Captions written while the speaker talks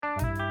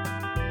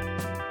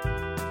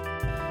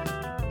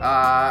All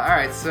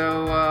right,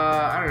 so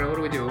I don't know. What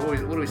do we do?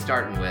 What are we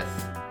starting with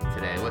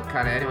today? What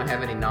kind of? Anyone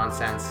have any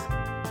nonsense?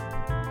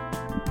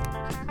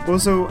 Well,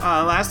 so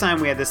last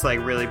time we had this like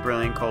really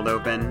brilliant cold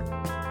open,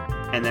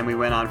 and then we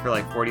went on for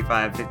like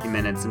 45, 50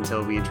 minutes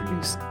until we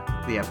introduced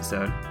the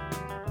episode.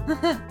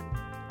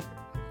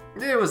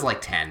 It was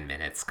like 10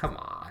 minutes. Come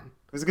on.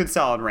 It was a good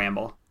solid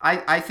ramble.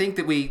 I think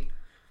that we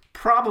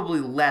probably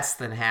less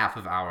than half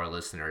of our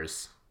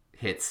listeners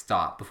hit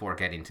stop before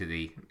getting to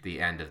the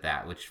end of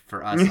that, which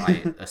for us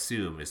I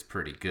assume is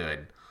pretty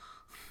good.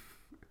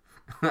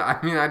 I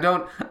mean, I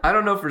don't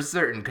know for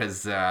certain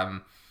because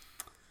we're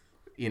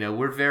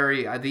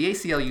very the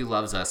ACLU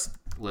loves us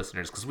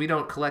listeners because we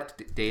don't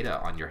collect data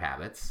on your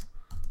habits.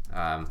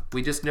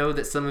 We just know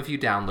that some of you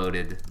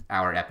downloaded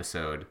our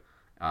episode,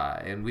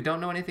 and we don't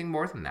know anything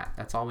more than that.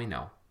 That's all we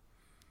know.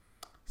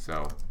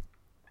 So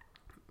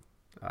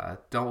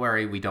don't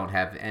worry, we don't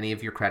have any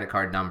of your credit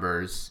card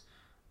numbers.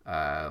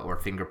 Or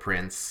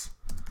fingerprints,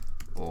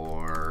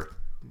 or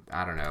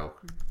I don't know,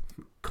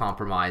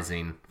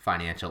 compromising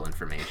financial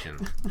information.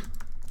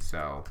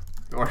 So,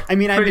 or I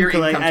mean, I've been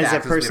collecting as a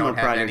taxes, personal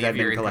project. I've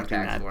been collecting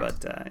that, forms.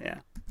 but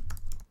yeah.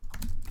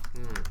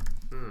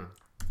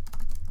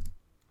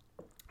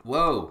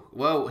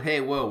 Whoa! Hey,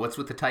 whoa! What's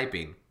with the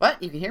typing?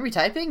 What? You can hear me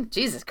typing?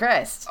 Jesus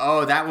Christ!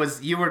 Oh,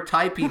 you were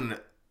typing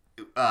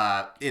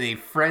in a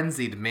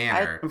frenzied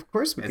manner. Of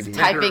course we can.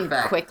 Typing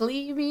quickly,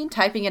 you mean?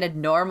 Typing at a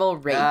normal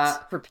rate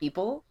for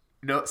people?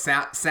 No,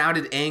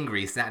 sounded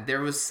angry.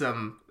 There was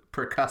some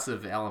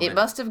percussive element. It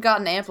must have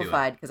gotten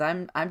amplified because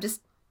I'm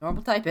just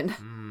normal typing.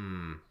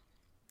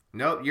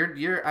 No,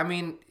 you're. I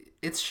mean,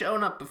 it's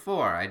shown up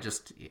before.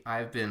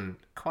 I've been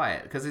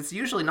quiet because it's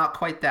usually not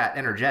quite that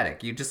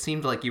energetic. You just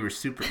seemed like you were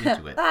super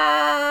into it.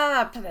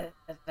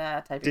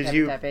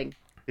 Typing.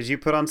 Did you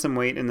put on some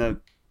weight in the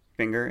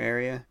finger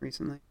area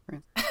recently?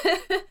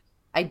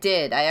 I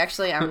did.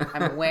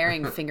 I'm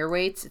wearing finger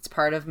weights. It's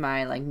part of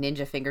my like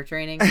ninja finger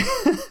training.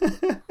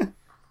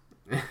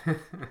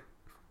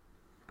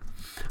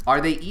 Are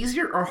they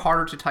easier or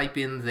harder to type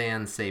in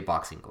than, say,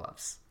 boxing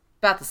gloves?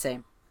 About the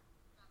same.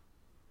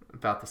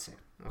 About the same.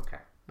 Okay.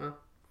 Well,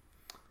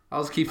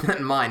 I'll just keep that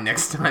in mind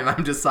next time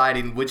I'm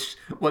deciding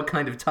what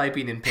kind of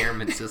typing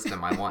impairment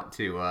system I want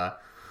to,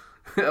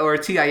 or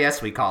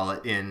TIS we call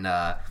it in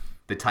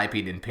the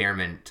typing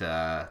impairment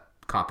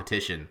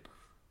competition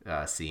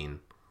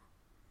scene,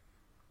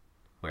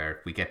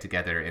 where we get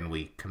together and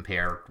we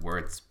compare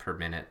words per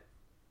minute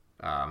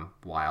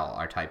while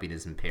our typing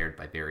is impaired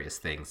by various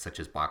things such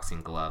as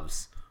boxing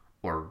gloves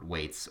or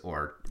weights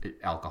or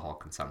alcohol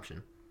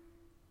consumption.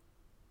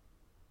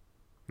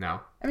 No?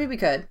 I mean, we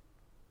could.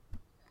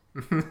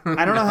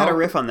 I don't know how to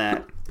riff on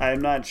that. I'm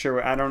not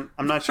sure. I'm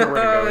not sure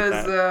where to go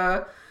with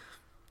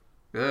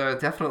that.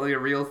 Definitely a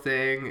real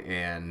thing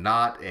and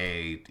not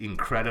a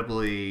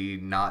incredibly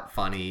not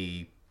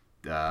funny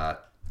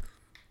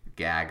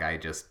gag. I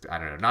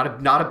don't know.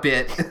 Not a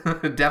bit.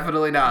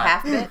 Definitely not.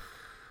 Half bit?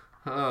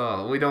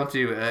 Oh, we don't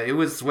do it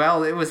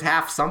was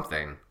half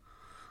something.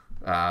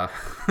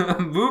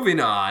 Moving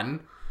on.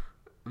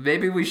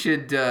 Maybe we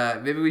should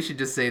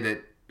just say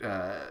that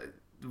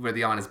we're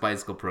the Honest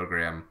Bicycle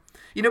program.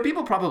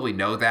 People probably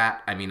know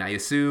that. I mean, I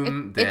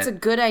assume that it's a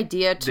good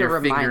idea to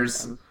remind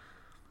them.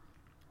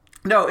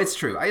 No, it's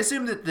true. I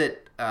assume that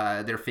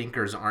their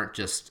fingers aren't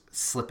just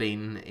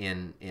slipping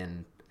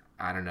in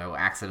I don't know,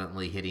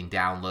 accidentally hitting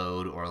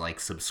download or like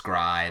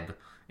subscribe,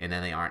 and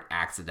then they aren't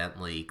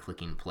accidentally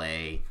clicking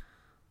play.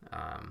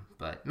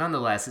 But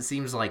nonetheless, it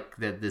seems like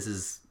that this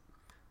is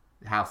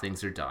how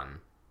things are done.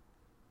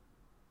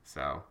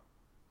 So,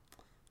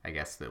 I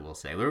guess that we'll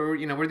say we're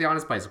the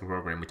Honest Bicycle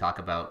program. We talk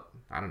about,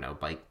 I don't know,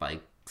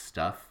 bike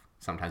stuff.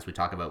 Sometimes we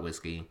talk about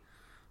whiskey.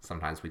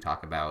 Sometimes we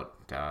talk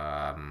about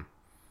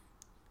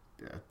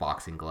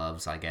boxing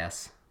gloves, I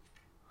guess.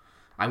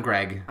 I'm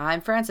Greg.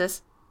 I'm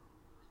Francis.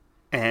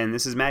 And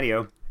this is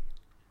Matteo.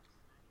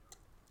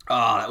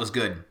 Oh, that was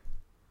good.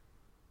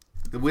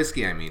 The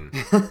whiskey, I mean.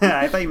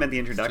 I thought you meant the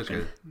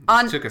introduction.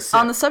 Took a sip.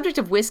 On the subject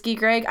of whiskey,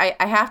 Greg,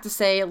 I have to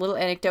say a little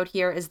anecdote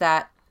here is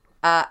that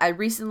I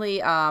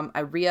recently I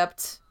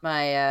re-upped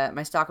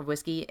my stock of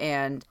whiskey,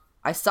 and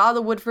I saw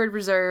the Woodford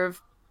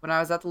Reserve when I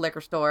was at the liquor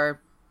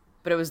store,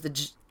 but it was Did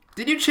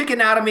you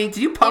chicken out of me? Did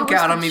you punk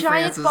out on me,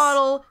 Francis? Francis?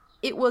 Bottle.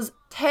 It was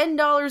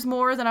 $10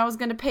 more than I was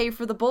going to pay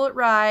for the Bullet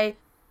Rye,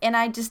 and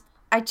I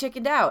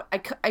chickened out.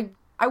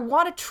 I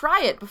want to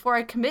try it before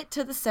I commit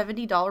to the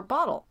 $70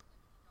 bottle.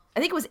 I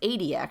think it was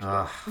 $80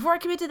 actually. Before I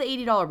commit to the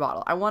 $80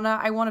 bottle, I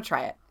wanna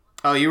try it.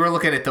 Oh, you were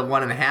looking at the 1.5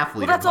 liter.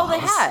 Well, that's all they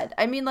bottles. had.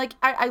 I mean, like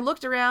I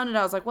looked around and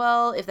I was like,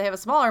 well, if they have a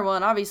smaller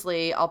one,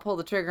 obviously I'll pull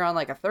the trigger on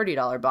like a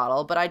 $30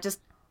 bottle. But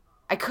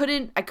I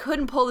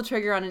couldn't pull the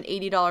trigger on an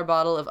 $80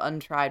 bottle of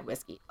untried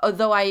whiskey.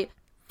 Although I'm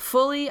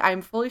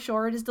fully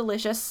sure it is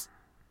delicious.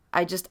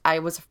 I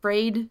was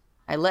afraid.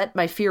 I let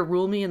my fear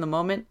rule me in the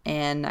moment,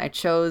 and I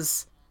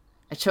chose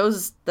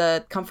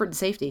the comfort and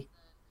safety,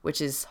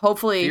 which is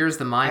hopefully fear's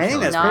the mind. I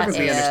think that's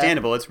perfectly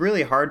understandable. It's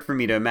really hard for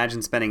me to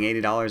imagine spending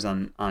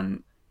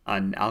 $80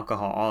 on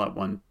alcohol all at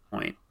one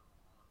point.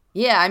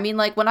 Yeah, I mean,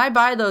 like, when I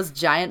buy those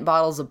giant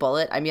bottles of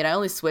Bullet, I mean, I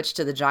only switch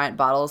to the giant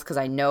bottles because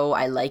I know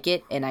I like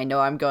it, and I know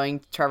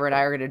Trevor and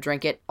I are going to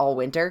drink it all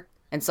winter.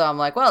 And so I'm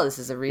like, well, this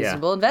is a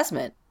reasonable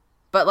investment.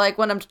 But, like,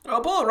 when I'm...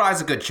 Oh, Bullet Rye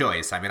is a good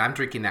choice. I mean, I'm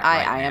drinking that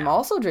right now. I am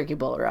also drinking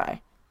Bullet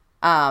Rye.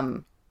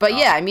 But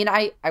yeah, I mean,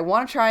 I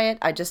want to try it.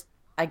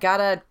 I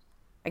gotta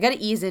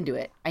ease into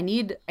it. I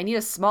need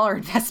a smaller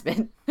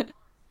investment.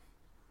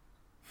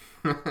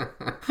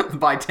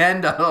 By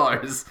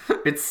 $10,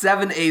 it's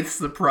 7/8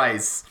 the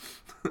price.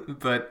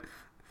 But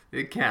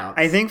it counts.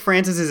 I think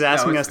Francis is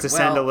asking us to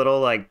send a little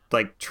like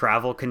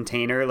travel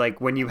container, like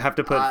when you have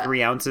to put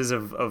 3 ounces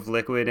of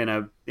liquid in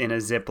a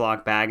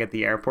Ziploc bag at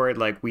the airport.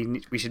 Like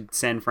we should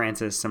send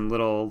Francis some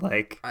little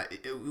like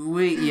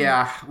we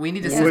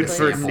need to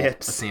send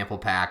a sample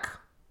pack.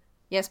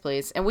 Yes,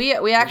 please. And we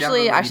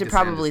actually, I should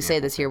probably say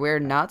this here, we're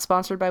not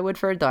sponsored by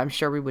Woodford, though I'm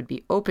sure we would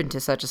be open to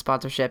such a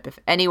sponsorship if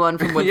anyone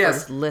from Woodford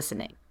is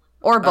listening.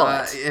 Or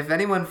Bullet. If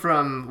anyone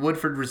from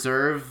Woodford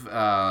Reserve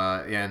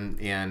and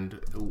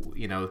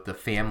the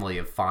family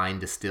of fine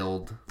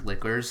distilled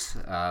liquors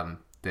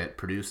that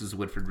produces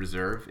Woodford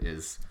Reserve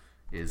is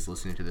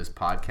listening to this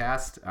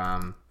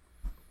podcast,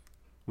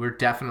 we're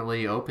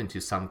definitely open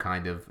to some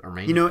kind of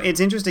arrangement. You know, it's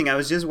interesting. I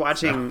was just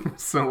watching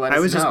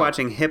just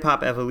watching Hip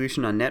Hop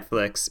Evolution on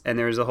Netflix, and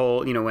there was a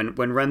whole,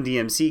 when Run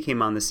DMC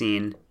came on the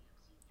scene,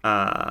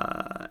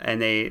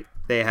 and they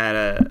had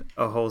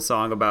a whole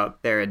song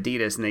about their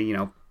Adidas, and they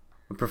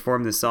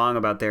perform the song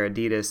about their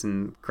Adidas,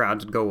 and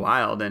crowds would go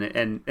wild,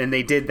 and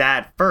they did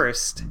that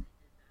first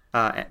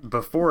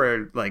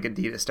before like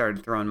Adidas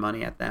started throwing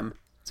money at them.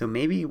 So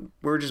maybe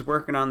we're just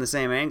working on the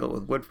same angle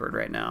with Woodford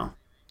right now.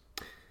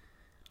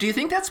 Do you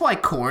think that's why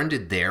Korn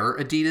did their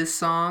Adidas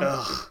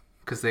song?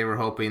 Because they were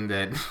hoping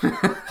that...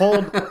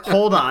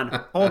 Hold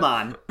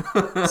on.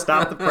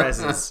 Stop the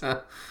presses.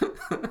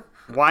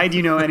 Why do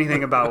you know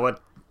anything about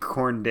what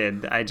Korn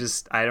did? I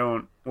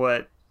don't...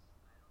 What...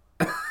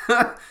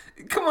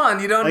 Come on,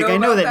 you don't know I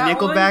know about that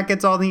Nickelback one?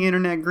 Gets all the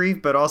internet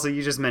grief, but also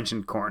you just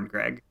mentioned Korn,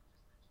 Greg.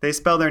 They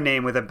spell their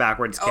name with a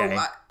backwards K.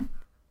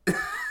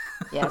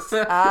 Yes.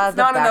 It's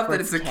not enough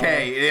that it's a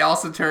K. They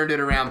also turned it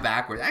around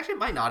backwards. Actually, it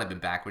might not have been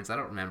backwards. I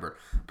don't remember.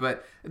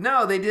 But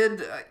no, they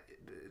did.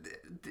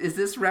 Is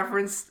this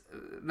reference?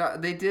 No,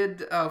 they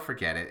did. Oh,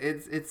 forget it.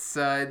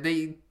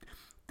 They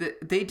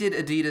did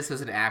Adidas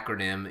as an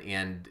acronym,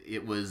 and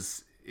it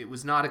was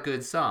not a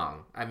good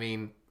song. I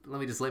mean, let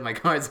me just lay my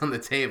cards on the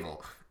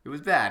table. It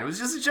was bad. It was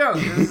just a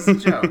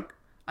joke.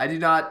 I do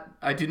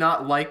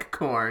not like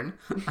Korn.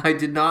 I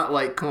did not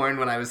like Korn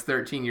when I was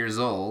 13 years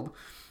old.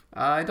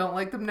 I don't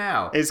like them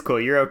now. It's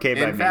cool. You're okay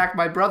by me. In fact,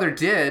 my brother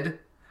did.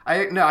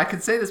 I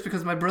could say this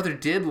because my brother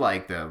did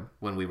like them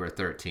when we were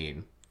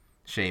 13.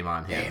 Shame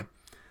on him. Damn.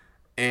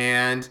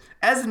 And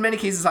as in many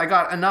cases, I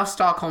got enough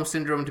Stockholm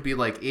Syndrome to be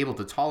like able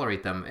to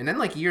tolerate them. And then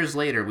like years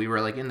later, we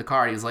were like in the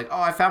car. And he was like,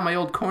 "Oh, I found my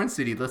old Korn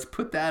CD. Let's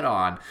put that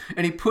on."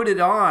 And he put it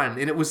on,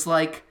 and it was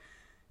like,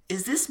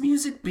 is this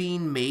music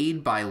being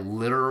made by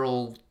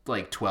literal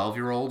like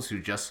 12-year-olds who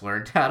just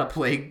learned how to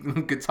play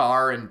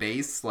guitar and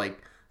bass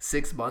like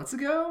 6 months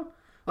ago?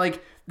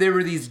 Like, there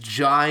were these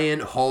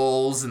giant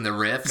holes in the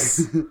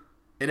riffs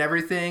and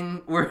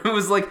everything where it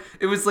was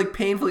like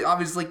painfully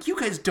obvious, like, you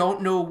guys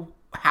don't know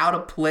how to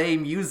play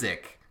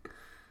music.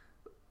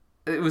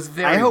 It was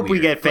very I hope weird. we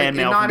get fan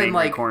mail from angry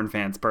like, Korn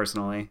fans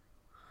personally.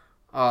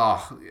 No,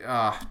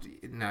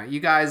 you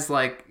guys,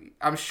 like,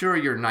 I'm sure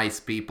you're nice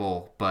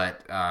people,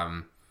 but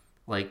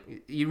like,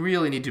 you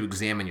really need to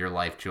examine your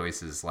life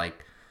choices.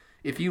 Like,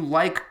 if you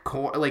like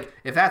Korn, like,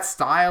 if that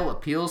style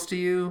appeals to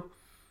you,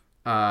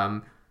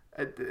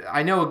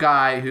 I know a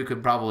guy who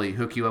could probably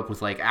hook you up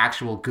with like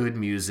actual good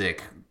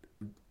music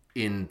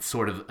in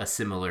sort of a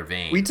similar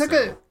vein. We took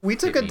a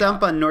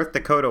dump on North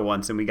Dakota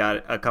once, and we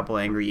got a couple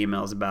angry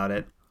emails about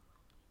it.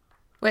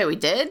 Wait, we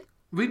did?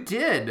 We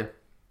did.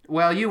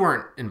 Well, you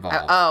weren't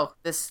involved.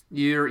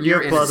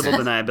 You're have plausible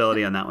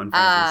deniability on that one,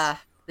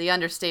 Francis. The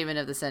understatement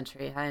of the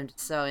century. I am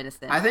so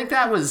innocent. I think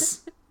that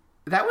was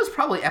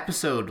probably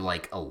episode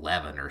like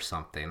 11 or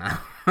something. I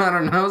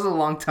don't know. It was a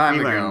long time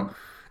ago.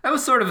 That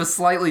was sort of a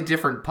slightly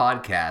different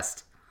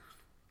podcast.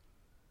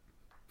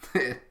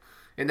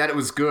 And that it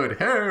was good.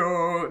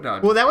 No,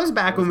 well, that was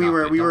back when we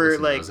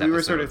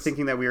were sort of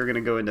thinking that we were going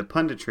to go into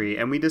punditry,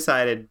 and we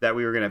decided that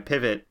we were going to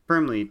pivot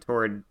firmly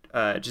toward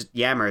just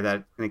yammer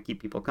that's going to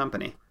keep people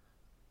company.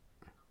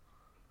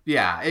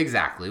 Yeah,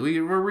 exactly.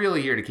 We're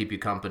really here to keep you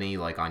company,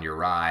 like on your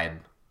ride,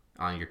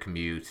 on your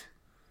commute,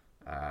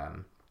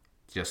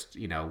 just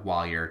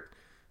while you're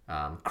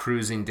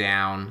cruising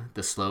down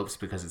the slopes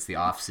because it's the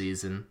off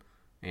season.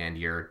 And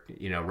you're,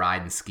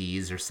 riding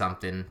skis or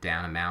something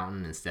down a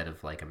mountain instead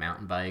of like a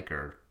mountain bike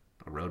or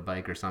a road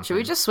bike or something. Should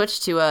we just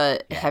switch to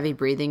heavy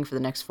breathing for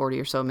the next 40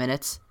 or so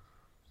minutes?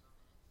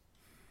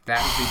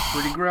 That would be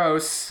pretty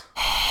gross.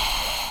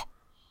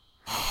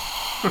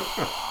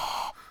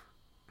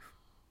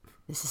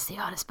 This is the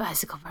Honest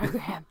Bicycle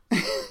Program.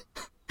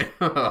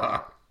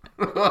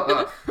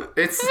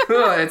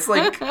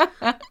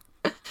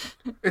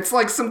 It's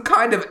like some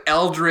kind of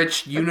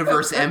Eldritch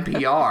Universe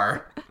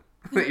NPR.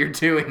 that you're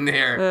doing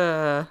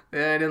there. I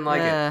didn't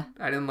like it.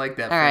 I didn't like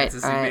that,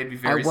 Francis. You made me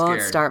very scared. I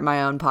won't start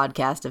my own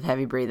podcast of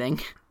heavy breathing.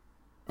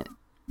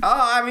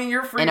 Oh, I mean,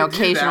 you're free to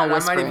do that.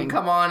 Whispering. I might even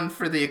come on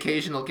for the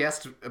occasional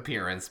guest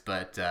appearance,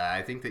 but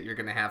I think that you're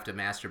going to have to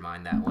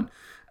mastermind that one.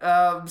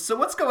 So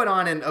what's going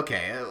on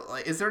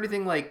is there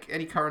anything like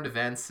any current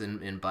events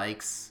in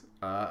bikes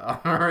on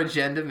our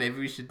agenda? Maybe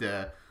we should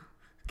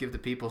give the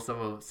people some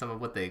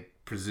of what they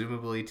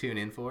presumably tune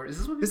in for.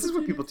 Is this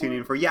what people tune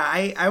in for? Yeah,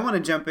 I want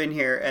to jump in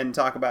here and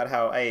talk about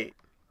how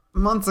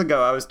months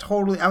ago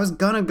I was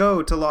gonna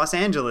go to Los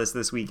Angeles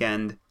this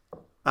weekend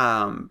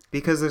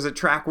because there's a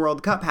track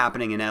World Cup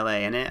happening in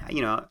LA, and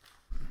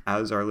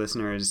as our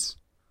listeners,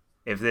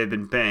 if they've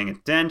been paying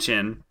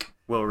attention,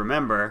 will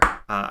remember,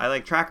 I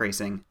like track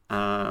racing,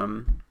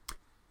 and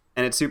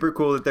it's super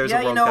cool that there's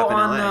a World Cup in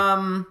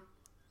LA.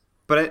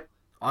 But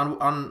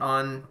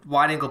on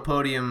Wide Angle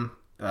Podium,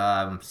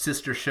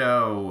 sister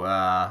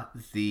show,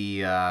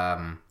 the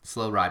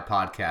Slow Ride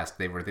podcast,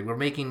 they were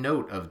making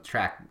note of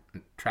track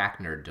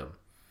nerddom.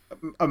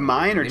 Of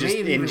mine, or just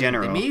in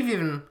general? They may have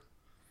even.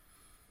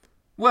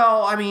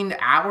 Well, I mean,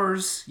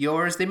 ours,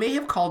 yours. They may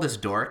have called us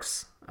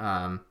dorks.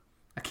 I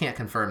can't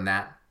confirm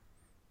that,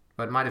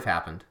 but it might have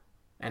happened.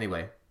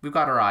 Anyway, we've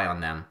got our eye on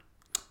them.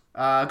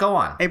 Go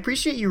on. I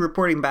appreciate you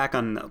reporting back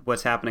on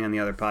what's happening on the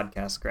other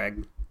podcasts,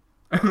 Greg.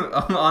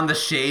 On the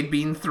shade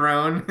being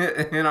thrown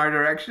in our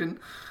direction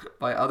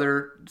by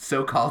other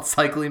so-called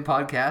cycling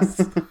podcasts.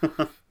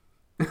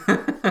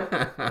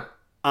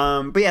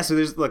 But yeah, so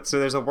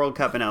there's a World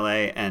Cup in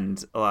LA,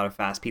 and a lot of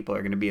fast people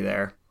are going to be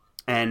there.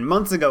 And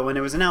months ago when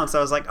it was announced,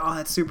 I was like, oh,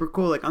 that's super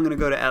cool. Like, I'm going to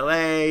go to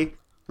LA. I'm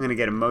going to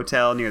get a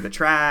motel near the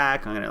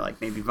track. I'm going to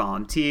maybe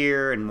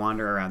volunteer and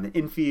wander around the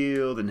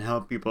infield and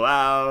help people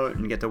out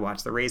and get to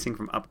watch the racing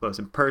from up close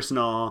and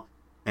personal.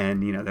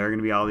 And, there are going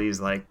to be all these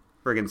friggin'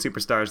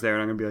 superstars there,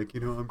 and I'm going to be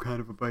like, I'm kind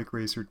of a bike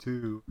racer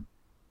too.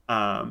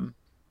 And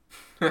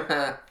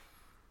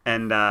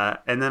then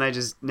I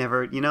just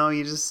never,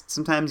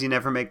 sometimes you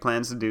never make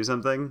plans to do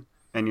something,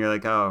 and you're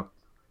like, oh,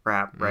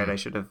 crap, right, I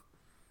should have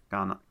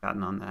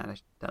gotten on that. I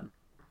should have done.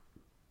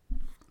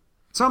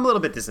 So I'm a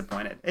little bit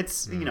disappointed.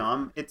 It's,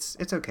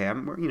 it's okay.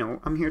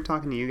 I'm here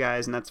talking to you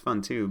guys, and that's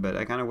fun too, but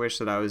I kind of wish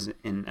that I was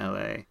in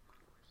LA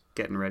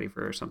getting ready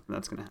for something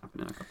that's going to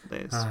happen in a couple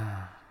days.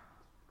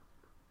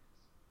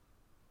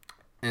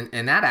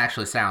 And that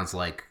actually sounds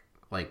like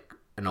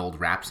an old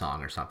rap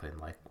song or something,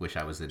 like "Wish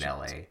I Was in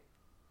L.A."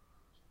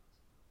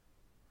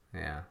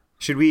 Yeah.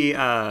 Should we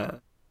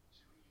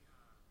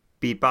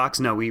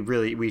beatbox? No,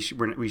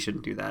 we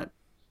shouldn't do that.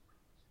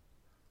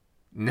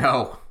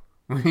 No,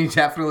 we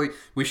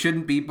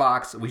shouldn't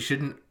beatbox. We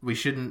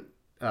shouldn't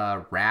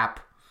rap.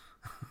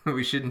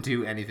 We shouldn't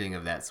do anything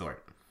of that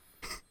sort.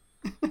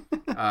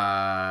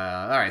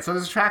 All right, so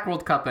there's a track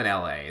World Cup in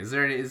LA. Is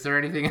there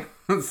anything?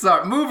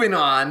 So moving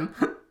on.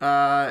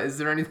 Is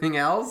there anything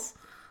else?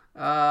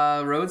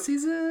 Road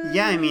season?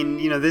 Yeah, I mean,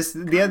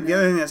 the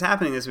other thing that's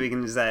happening this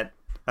weekend is that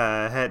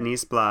Het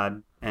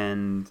Nieuwsblad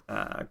and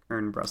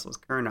Kern Brussels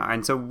Kern are,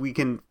 and so we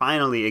can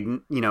finally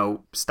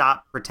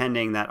stop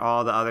pretending that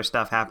all the other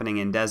stuff happening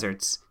in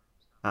deserts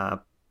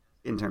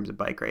in terms of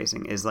bike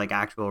racing is like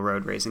actual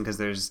road racing, because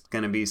there's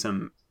going to be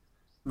some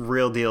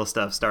real deal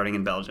stuff starting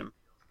in Belgium.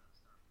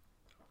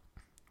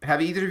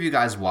 Have either of you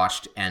guys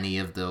watched any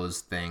of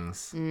those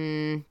things?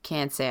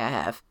 Can't say I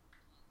have.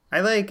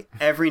 I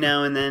every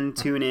now and then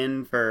tune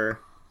in for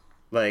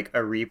a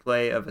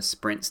replay of a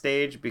sprint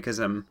stage, because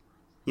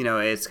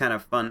it's kind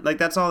of fun.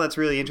 That's all that's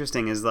really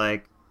interesting is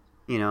all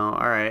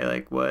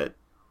right, what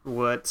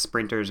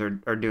sprinters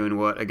are doing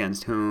what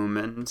against whom,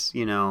 and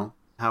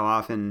how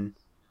often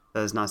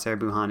does Nasser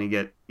Bouhanni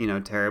get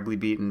terribly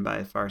beaten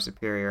by far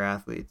superior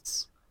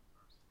athletes.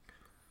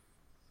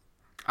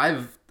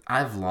 I've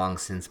long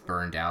since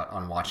burned out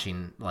on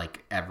watching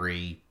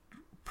every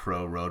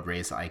pro road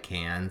race I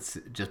can,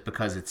 just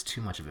because it's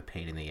too much of a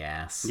pain in the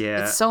ass.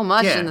 Yeah, it's so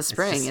much in the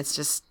spring. It's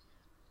just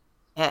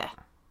yeah.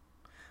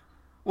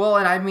 Well,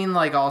 and I mean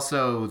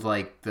also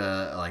go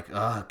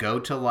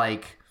to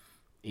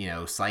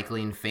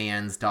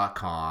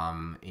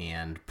cyclingfans.com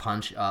and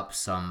punch up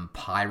some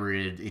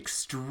pirated,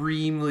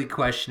 extremely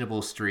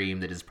questionable stream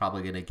that is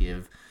probably going to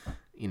give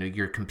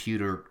your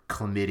computer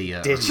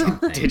chlamydia,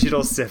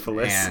 digital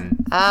syphilis,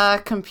 and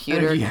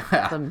computer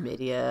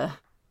chlamydia.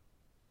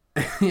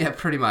 Yeah,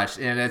 pretty much.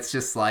 And it's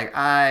just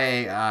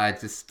I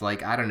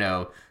don't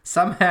know.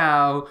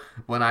 Somehow,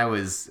 when I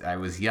was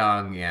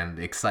young and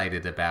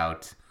excited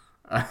about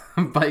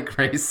bike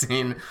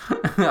racing,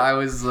 I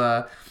was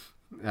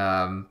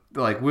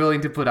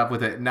willing to put up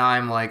with it. Now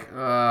I'm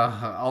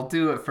I'll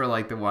do it for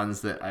the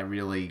ones that I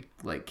really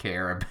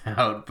care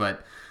about,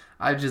 but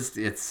I just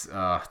it's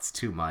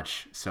too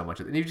much, so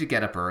much. You need to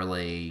get up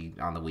early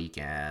on the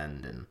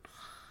weekend, and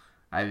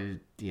I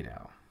don't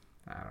know.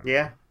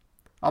 Yeah.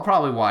 I'll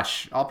probably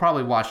watch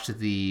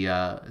the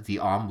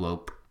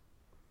Omloop.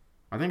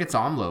 I think it's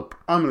Omloop.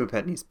 Omloop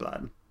Het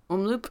Nieuwsblad.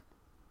 Omloop.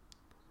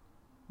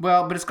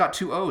 Well, but it's got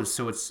two O's,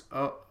 so it's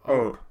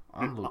Omloop.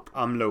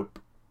 Omloop.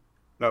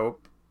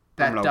 Nope.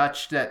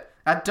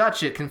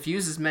 Dutch, it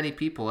confuses many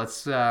people.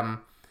 It's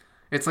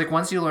like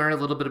once you learn a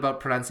little bit about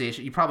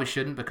pronunciation, you probably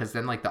shouldn't, because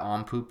then like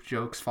the poop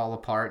jokes fall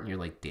apart and you're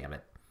like, damn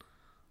it.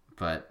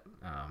 But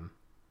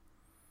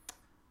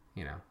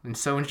and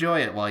so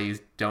enjoy it while you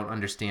don't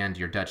understand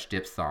your Dutch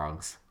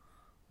diphthongs.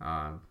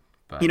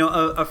 But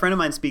a friend of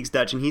mine speaks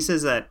Dutch, and he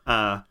says that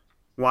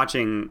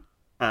watching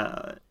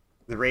the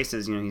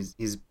races,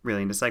 he's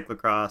really into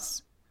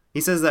cyclocross.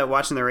 He says that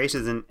watching the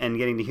races and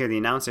getting to hear the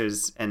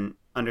announcers and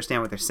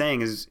understand what they're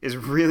saying is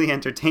really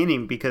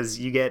entertaining, because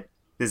you get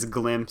this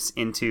glimpse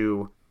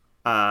into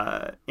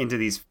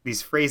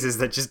these phrases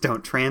that just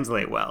don't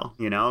translate well.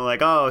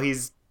 Like, oh,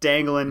 he's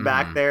dangling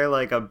back there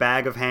like a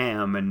bag of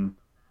ham, and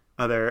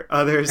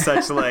other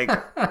such like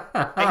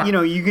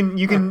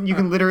you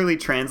can literally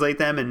translate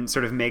them and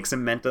sort of make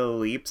some mental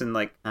leaps and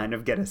like kind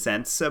of get a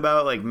sense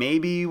about like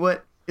maybe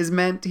what is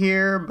meant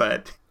here,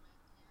 but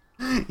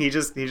he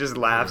just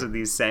laughs at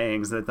these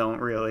sayings that don't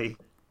really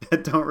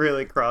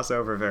cross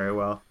over very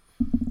well.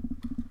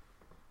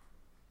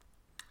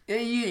 Yeah,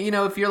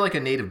 if you're like a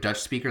native Dutch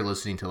speaker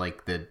listening to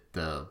like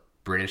the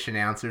British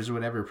announcers or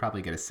whatever,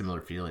 probably get a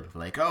similar feeling of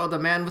like, oh, the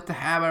man with the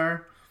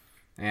hammer,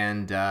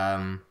 and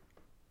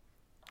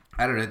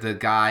I don't know, the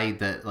guy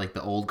that like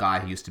the old guy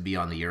who used to be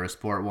on the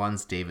Eurosport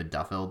ones, David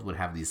Duffield, would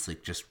have these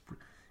like just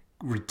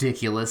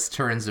ridiculous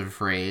turns of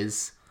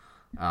phrase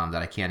that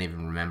I can't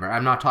even remember.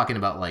 I'm not talking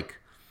about like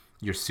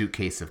your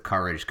suitcase of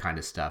courage kind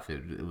of stuff.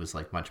 It was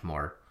like much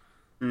more,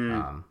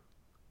 well,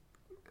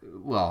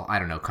 I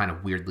don't know, kind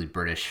of weirdly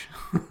British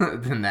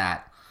than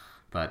that.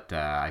 But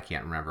I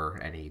can't remember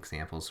any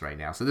examples right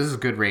now. So this is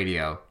good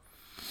radio.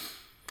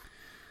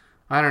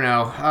 I don't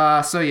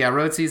know. So yeah,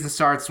 road season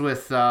starts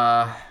with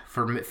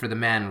for the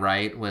men,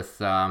 right? With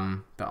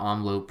the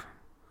Omloop,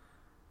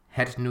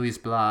 Het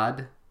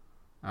Nieuwsblad,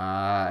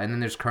 and then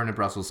there's Kuurne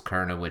Brussels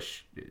Kuurne,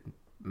 which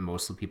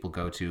mostly people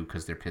go to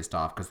because they're pissed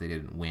off because they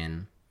didn't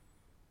win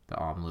the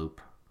Omloop.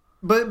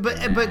 But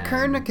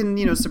Kuurne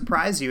can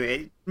surprise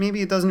you.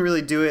 Maybe it doesn't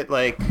really do it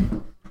like.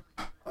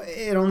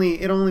 It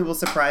only will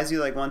surprise you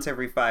like once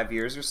every 5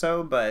 years or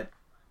so, but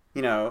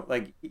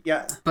like,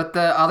 yeah. But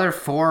the other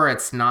four,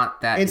 it's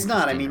not that. It's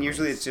not. I mean,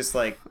 usually it's just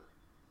like,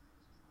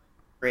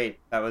 great,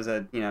 that was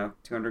a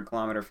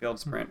 200-kilometer field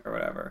sprint or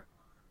whatever.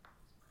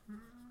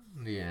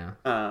 Yeah.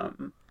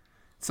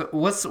 So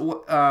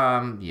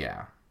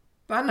yeah.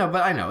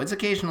 I know it's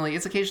occasionally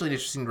an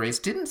interesting race.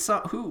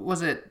 Who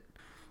was it?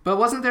 But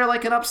wasn't there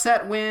like an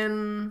upset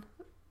win,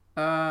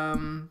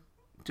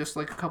 just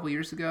like a couple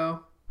years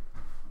ago?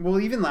 Well,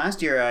 even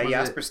last year,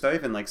 Jasper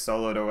Stuyven like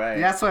soloed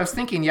away. That's what I was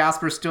thinking,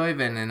 Jasper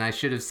Stuyven, and I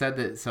should have said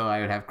that so I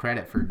would have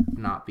credit for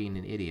not being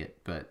an idiot,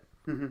 but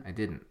I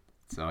didn't,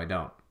 so I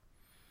don't.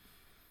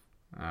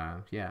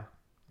 Yeah,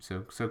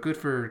 so good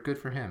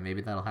for him.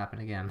 Maybe that'll happen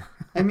again.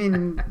 I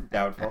mean,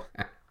 doubtful.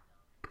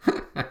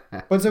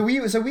 But so we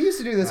used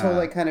to do this whole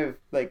like kind of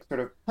like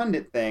sort of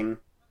pundit thing,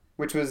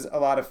 which was a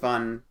lot of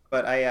fun.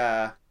 But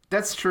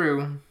that's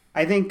true.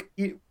 I think.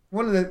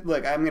 One of the,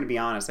 I'm going to be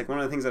honest, like one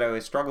of the things that I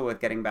always struggle with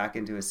getting back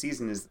into a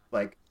season is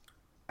like,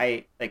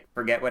 I like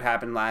forget what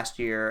happened last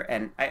year.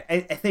 And I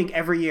think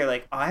every year,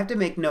 like, I have to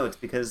make notes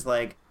because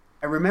like,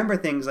 I remember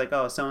things like,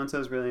 oh,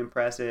 so-and-so's really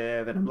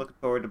impressive and I'm looking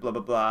forward to blah,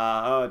 blah,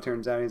 blah. Oh, it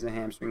turns out he's a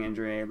hamstring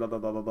injury, blah, blah,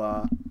 blah, blah,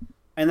 blah.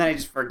 And then I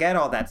just forget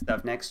all that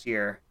stuff next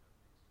year.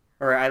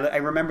 Or I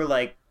remember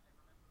like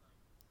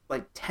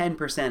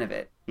 10% of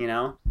it,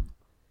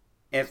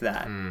 if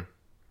that.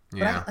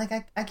 Yeah.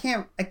 But I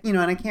can't, and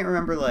I can't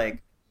remember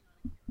like,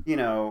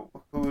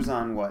 who's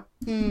on what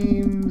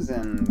teams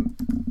and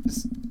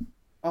just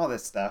all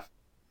this stuff.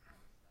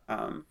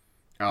 I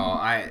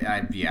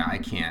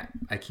can't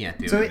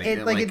do it. So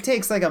it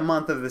takes like a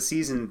month of the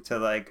season to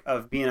like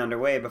of being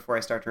underway before I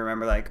start to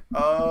remember like,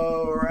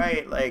 oh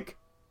right, like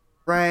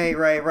right.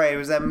 It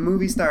was that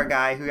movie star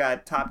guy who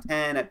got top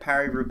 10 at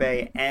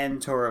Paris-Roubaix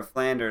and Tour of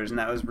Flanders, and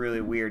that was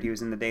really weird. He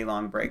was in the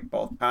day-long break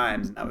both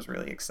times, and that was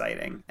really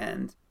exciting.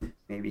 And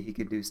maybe he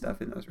could do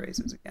stuff in those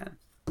races again.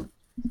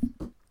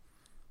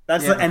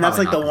 That's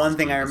like the one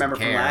thing I remember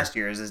from last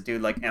year is this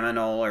dude like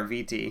Emanol or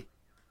VT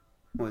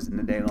was in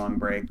the day-long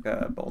break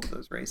both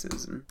those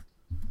races and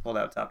pulled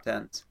out top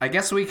 10s. I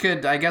guess we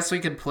could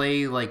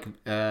play like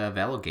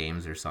Velo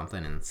games or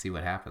something and see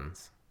what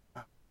happens.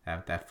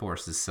 That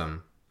forces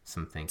some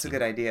thinking. It's a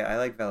good idea. I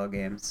like Velo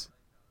games.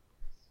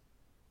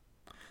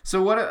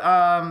 So what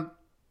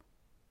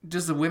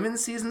does the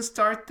women's season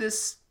start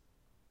this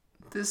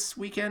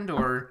weekend,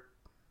 or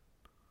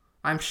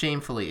I'm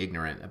shamefully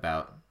ignorant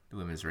about the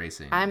women's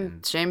racing.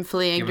 I'm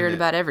shamefully ignorant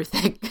about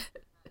everything.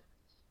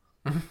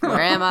 Where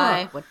am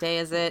I? What day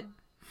is it?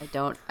 I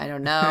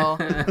don't know.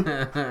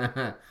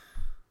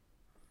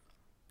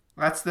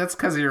 That's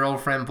because of your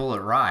old friend Bullet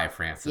Rye,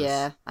 Francis.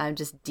 Yeah, I'm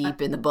just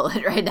deep in the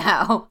bullet right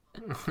now.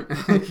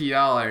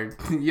 y'all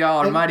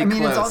are mighty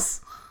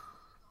close.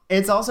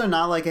 It's also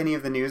not like any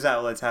of the news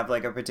outlets have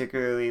like a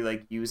particularly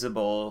like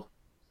usable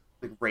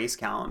like race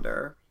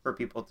calendar for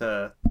people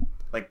to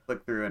like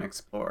click through and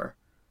explore.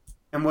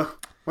 And what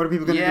are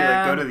people going to do?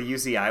 Like go to the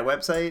UCI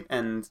website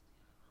and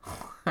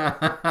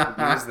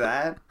Use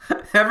that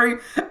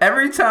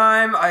every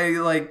time I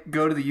like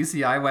go to the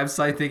UCI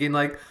website thinking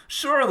like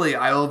surely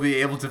I will be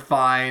able to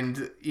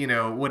find, you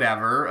know,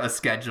 whatever, a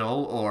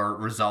schedule or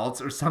results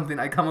or something.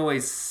 I come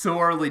away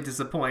sorely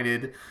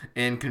disappointed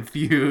and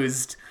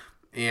confused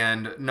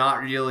and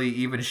not really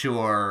even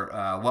sure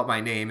what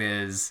my name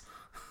is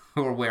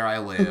or where I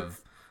live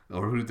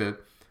or who the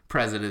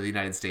president of the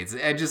United States is.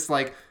 And just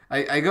like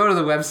I go to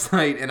the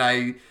website and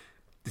I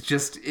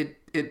just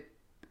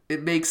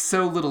it makes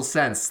so little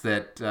sense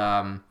that,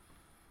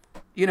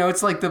 you know,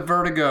 it's like the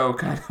vertigo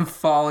kind of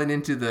falling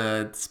into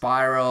the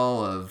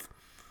spiral of,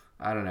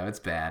 I don't know, it's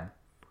bad.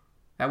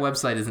 That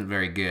website isn't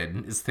very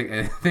good,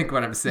 I think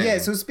what I'm saying. Yeah,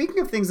 so speaking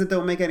of things that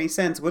don't make any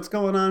sense, what's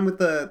going on with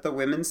the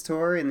women's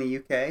tour in the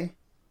UK?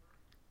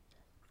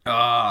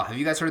 Have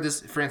you guys heard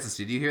this? Francis,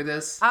 did you hear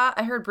this?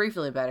 I heard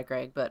briefly about it,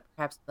 Greg, but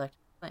perhaps you'd like to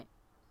explain.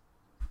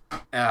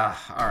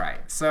 All right.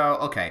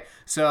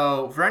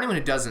 So for anyone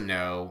who doesn't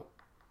know,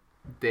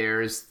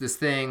 there's this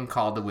thing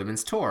called the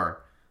Women's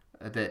Tour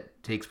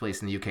that takes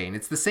place in the UK, and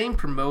it's the same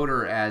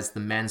promoter as the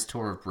Men's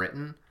Tour of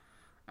Britain.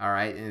 All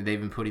right, and they've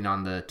been putting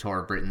on the Tour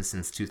of Britain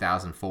since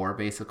 2004,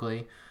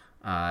 basically.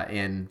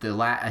 And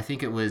I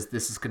think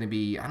this is going to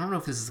be, I don't know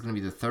if this is going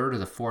to be the third or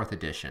the fourth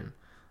edition,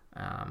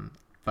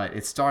 but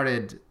it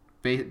started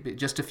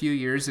just a few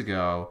years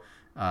ago.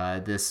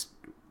 This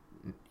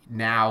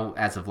now,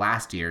 as of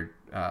last year,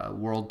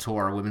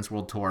 Women's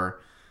World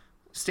Tour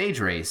stage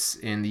race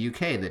in the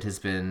UK that has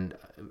been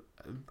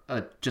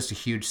just a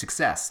huge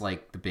success.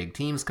 Like the big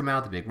teams come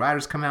out, the big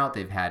riders come out.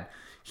 They've had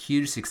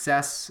huge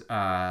success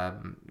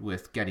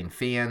with getting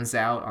fans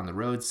out on the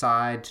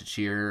roadside to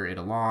cheer it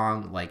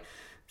along. Like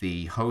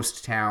the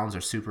host towns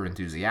are super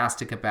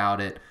enthusiastic about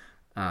it.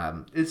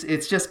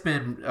 It's just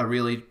been a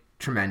really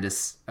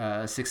tremendous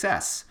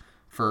success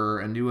for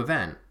a new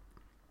event.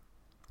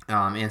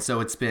 And so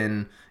it's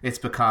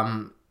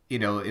become, you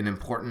know, an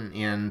important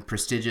and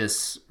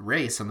prestigious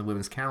race on the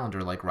women's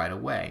calendar, like right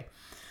away.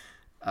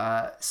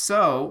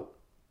 So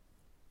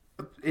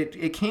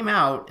it came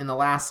out in the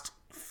last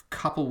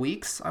couple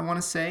weeks, I want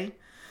to say,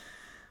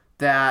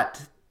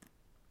 that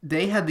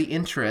they had the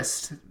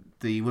interest,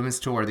 the Women's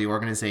Tour, the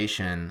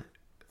organization,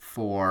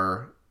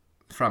 from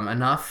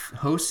enough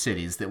host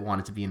cities that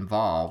wanted to be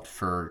involved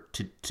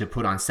to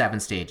put on 7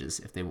 stages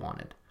if they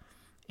wanted.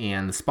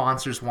 And the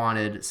sponsors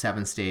wanted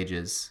 7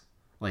 stages,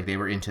 like they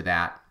were into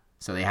that.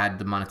 So they had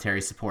the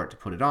monetary support to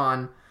put it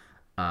on.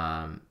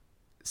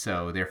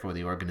 So therefore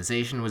the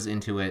organization was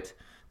into it.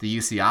 The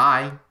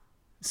UCI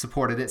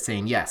supported it,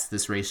 saying, yes,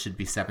 this race should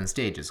be 7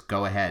 stages.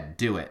 Go ahead,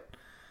 do it.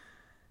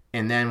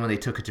 And then when they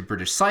took it to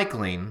British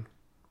Cycling,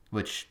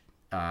 which,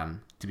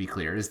 to be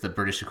clear, is the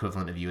British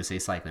equivalent of USA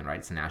Cycling, right?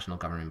 It's a national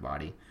government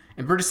body.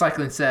 And British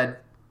Cycling said,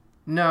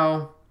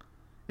 no,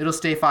 it'll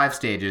stay 5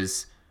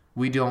 stages.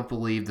 We don't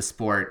believe the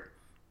sport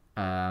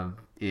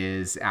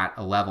is at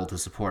a level to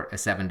support a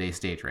 7-day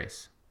stage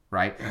race,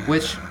 right?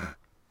 Which,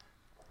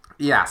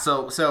 yeah.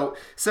 So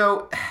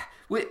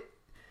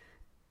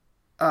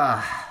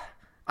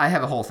I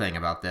have a whole thing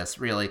about this,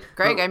 really.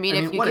 Greg, I mean,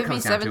 if you give me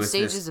 7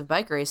 stages of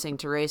bike racing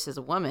to race as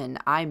a woman,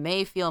 I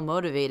may feel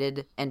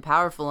motivated and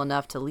powerful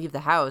enough to leave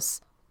the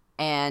house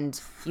and,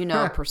 you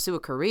know, pursue a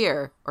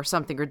career or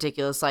something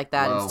ridiculous like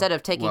that instead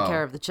of taking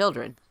care of the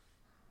children.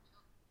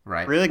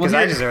 Right. Really? Because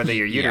I just heard that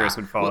your uterus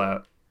would fall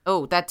out.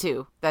 Oh, that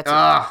too.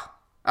 All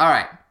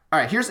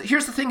right. Here's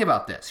the thing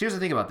about this. Here's the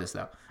thing about this,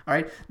 though. All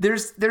right.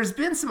 There's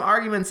been some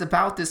arguments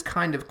about this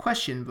kind of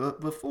question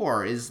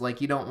before. Is like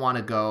you don't want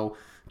to go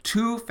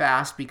too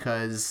fast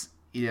because,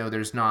 you know,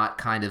 there's not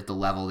kind of the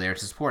level there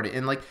to support it,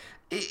 and like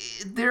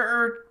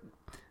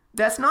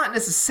that's not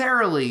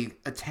necessarily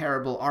a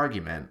terrible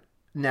argument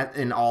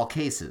in all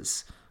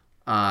cases,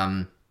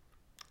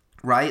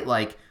 right?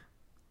 Like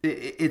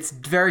it's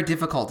very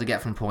difficult to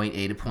get from point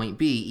A to point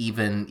B,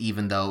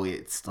 even though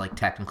it's like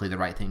technically the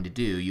right thing to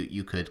do.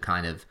 You could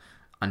kind of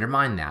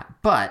undermine that.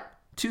 But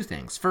 2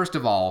 things. First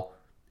of all,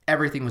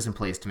 everything was in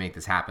place to make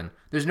this happen.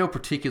 There's no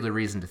particular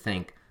reason to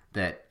think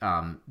that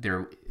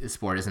their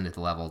sport isn't at the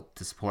level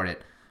to support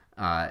it.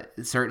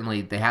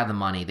 Certainly, they had the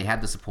money, they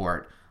had the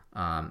support.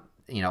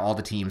 You know, all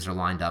the teams are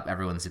lined up.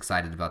 Everyone's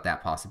excited about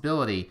that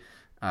possibility.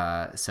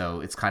 So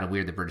it's kind of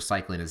weird that British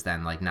Cycling is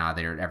then like, nah,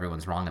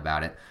 everyone's wrong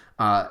about it.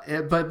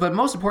 But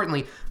most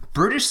importantly,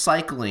 British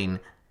Cycling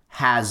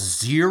has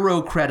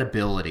 0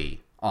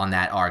 credibility on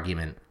that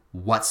argument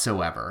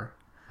whatsoever.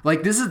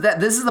 Like this is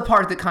the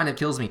part that kind of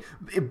kills me.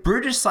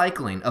 British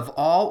Cycling, of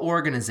all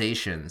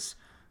organizations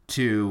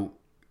to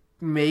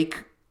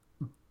make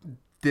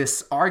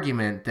this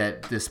argument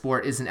that the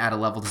sport isn't at a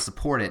level to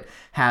support it,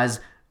 has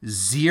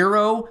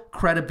 0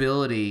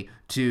 credibility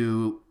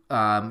to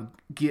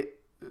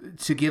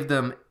give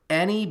them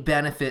any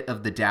benefit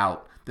of the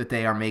doubt that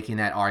they are making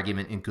that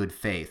argument in good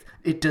faith.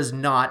 It does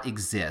not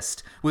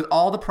exist. With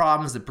all the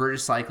problems that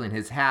British Cycling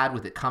has had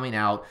with it coming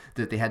out,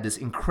 that they had this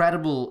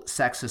incredible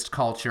sexist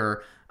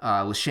culture,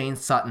 with Shane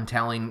Sutton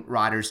telling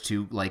riders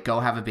to like go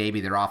have a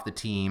baby, they're off the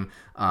team,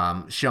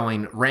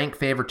 showing rank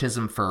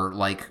favoritism for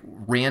like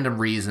random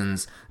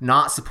reasons,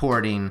 not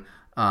supporting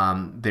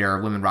their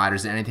women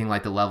riders at anything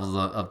like the levels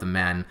of the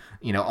men.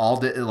 You know, all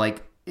the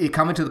like it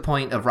coming to the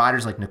point of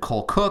riders like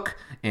Nicole Cook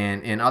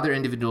and other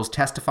individuals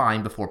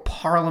testifying before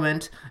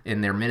Parliament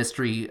in their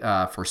Ministry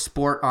for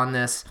Sport on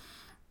this.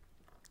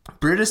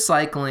 British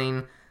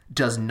cycling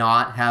does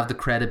not have the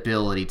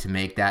credibility to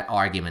make that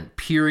argument.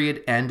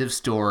 Period. End of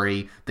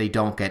story. They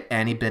don't get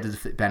any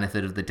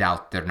benefit of the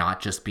doubt. They're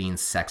not just being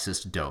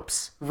sexist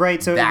dopes.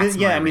 Right. So this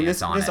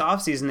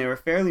offseason, they were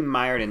fairly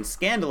mired in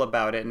scandal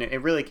about it, and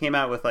it really came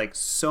out with like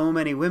so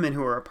many women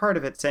who were a part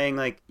of it saying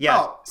like,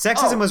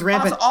 sexism was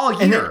rampant all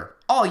year.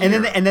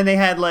 And then they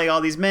had like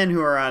all these men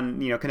who are on,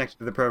 connected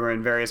to the program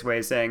in various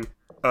ways saying,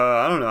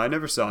 I don't know, I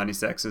never saw any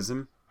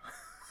sexism.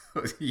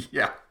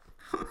 Yeah.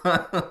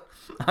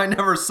 I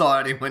never saw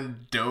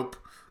anyone dope,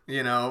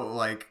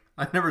 like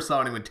I never saw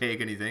anyone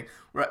take anything.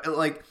 Right?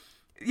 Like,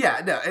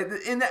 yeah, no,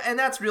 and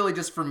that's really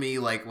just for me,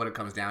 like what it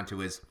comes down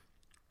to is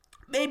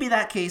maybe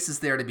that case is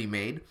there to be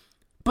made,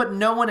 but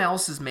no one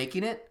else is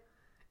making it.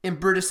 And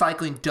British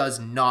cycling does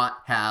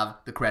not have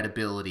the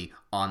credibility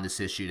on this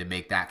issue to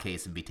make that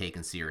case and be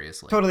taken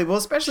seriously. Totally. Well,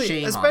 especially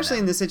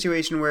in the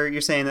situation where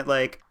you're saying that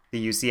like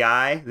the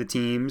UCI, the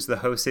teams, the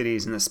host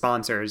cities, and the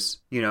sponsors,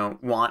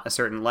 want a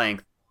certain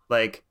length.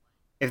 Like,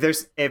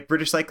 if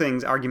British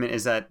cycling's argument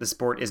is that the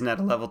sport isn't at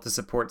a level to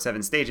support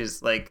 7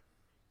 stages, like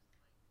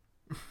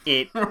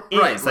it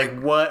right, is. Like,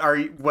 what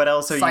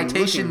else are you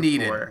looking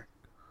needed for?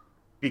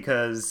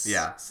 Because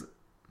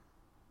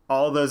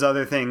all those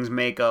other things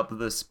make up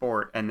the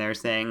sport, and they're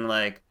saying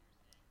like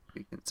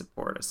we can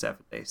support a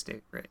 7-day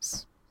stage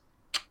race.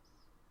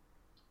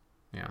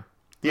 Yeah.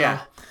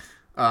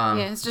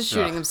 It's just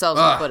shooting themselves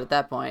in the foot at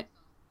that point.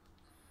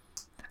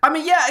 I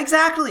mean, yeah,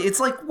 exactly. It's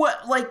like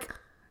what, like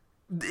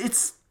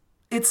it's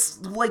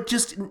like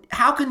just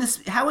how is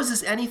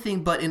this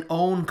anything but an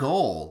own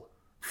goal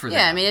for them?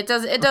 Yeah, I mean it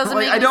doesn't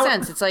make any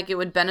sense. It's like it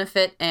would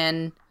benefit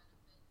and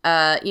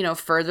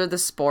further the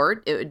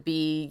sport. It would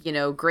be,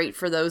 great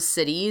for those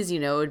cities,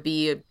 it would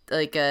be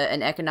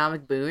an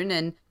economic boon,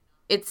 and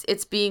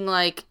it's being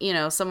like,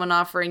 someone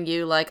offering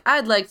you like,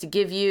 I'd like to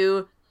give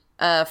you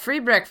free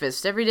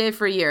breakfast every day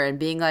for a year, and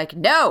being like,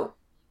 no,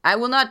 I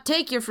will not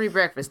take your free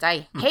breakfast.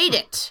 I hate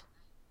it.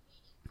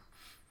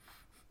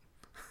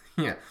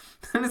 Yeah.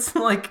 And it's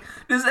like,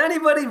 does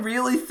anybody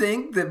really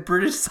think that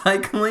British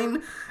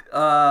cycling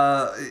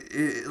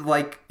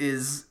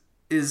is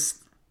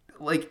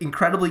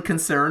incredibly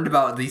concerned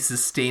about the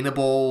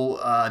sustainable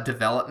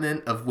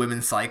development of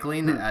womenens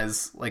cycling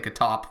as like a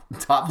top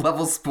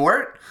level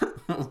sport?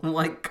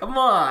 Like, come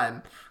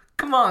on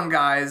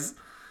guys.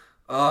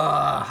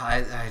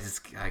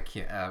 I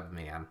can't,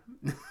 man.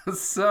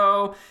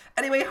 So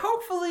anyway,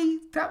 hopefully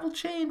that will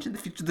change in the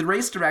future. The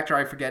race director,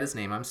 I forget his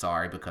name, I'm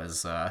sorry,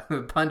 because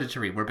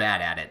punditry, we're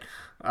bad at it.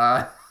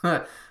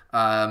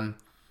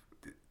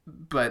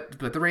 But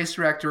the race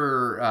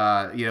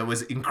director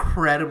was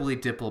incredibly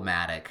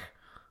diplomatic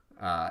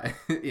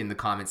in the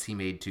comments he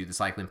made to the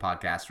Cycling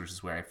Podcast, which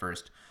is where I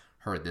first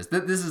heard this.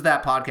 This is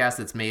that podcast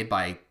that's made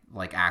by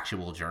like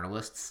actual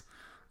journalists.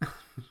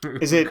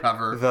 Is it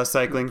the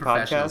Cycling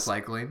Professional Podcast?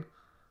 Cycling.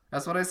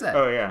 That's what I said.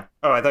 Oh yeah.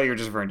 Oh, I thought you were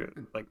just referring to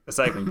like the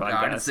Cycling Podcast. No,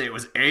 I didn't say it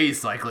was a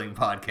cycling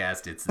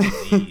podcast. It's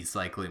the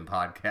Cycling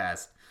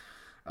Podcast.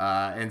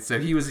 And so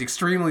he was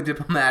extremely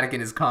diplomatic in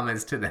his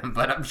comments to them,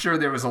 but I'm sure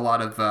there was a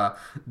lot of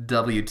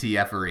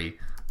WTF-ery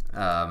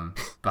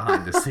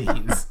behind the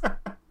scenes.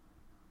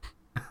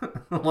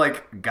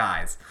 Like,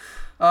 guys.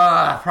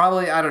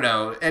 Probably, I don't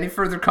know. Any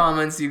further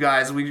comments, you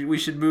guys? We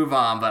should move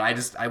on, but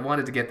I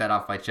wanted to get that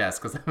off my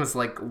chest, because I was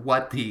like,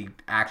 what the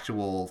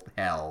actual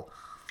hell?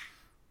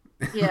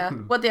 Yeah,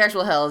 what the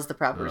actual hell is the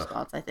proper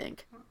response, I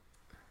think.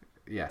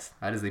 Yes,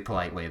 that is the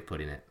polite way of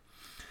putting it.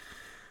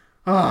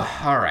 Oh,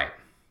 all right.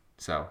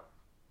 So,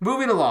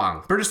 moving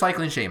along. British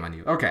cycling, shame on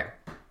you. Okay.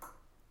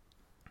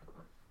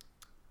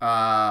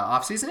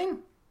 Off-seasoning?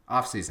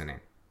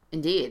 Off-seasoning.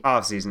 Indeed.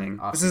 Off-seasoning.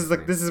 This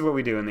is what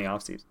we do in the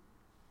off-season.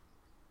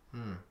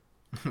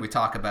 We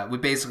talk about,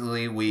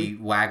 we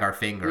wag our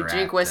finger at... We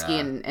drink whiskey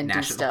and do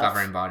national stuff.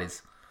 Governing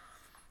bodies.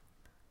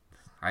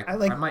 I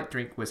might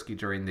drink whiskey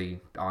during the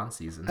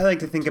on-season. I like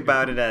to think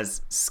about it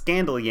as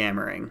scandal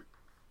yammering.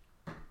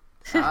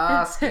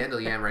 Scandal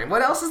yammering.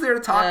 What else is there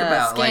to talk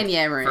about?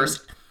 Yammering.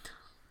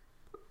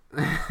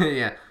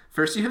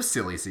 First you have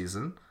silly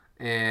season,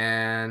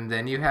 and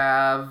then you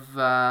have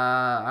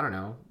I don't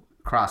know,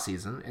 cross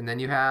season, and then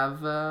you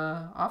have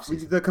off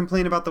season. The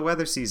complaint about the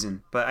weather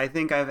season, but I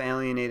think I've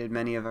alienated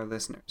many of our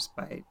listeners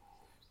by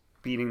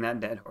beating that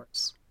dead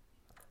horse.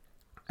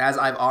 As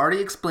I've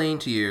already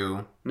explained to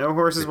you, no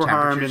horses were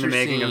harmed in the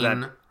making of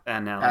that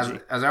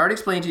analogy. As I already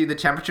explained to you, the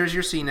temperatures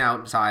you're seeing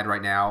outside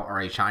right now are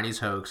a Chinese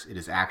hoax. It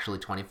is actually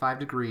 25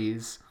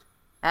 degrees.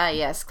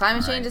 Yes,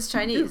 climate change is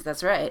Chinese.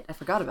 That's right. I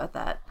forgot about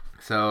that.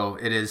 So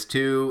it is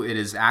still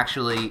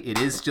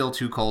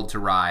too cold to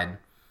ride.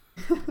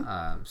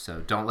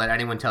 So don't let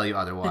anyone tell you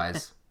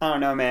otherwise. I don't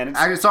know, man.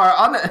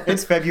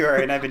 It's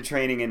February and I've been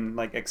training in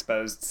like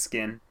exposed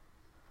skin.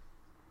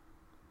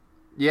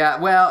 Yeah,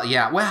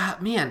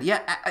 man,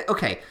 yeah.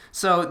 Okay,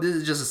 so this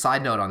is just a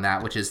side note on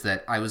that, which is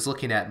that I was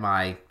looking at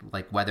my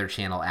like Weather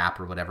Channel app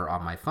or whatever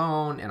on my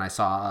phone, and I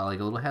saw like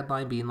a little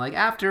headline being like,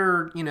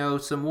 after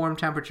some warm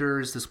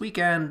temperatures this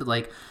weekend,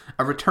 like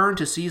a return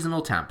to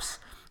seasonal temps.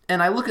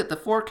 And I look at the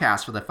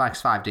forecast for the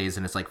next 5 days,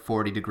 and it's like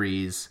 40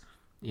 degrees,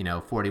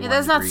 41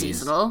 that's degrees. not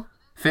seasonal.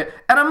 And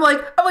I'm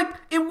like,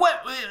 in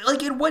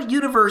what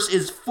universe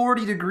is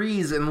 40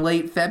 degrees in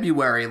late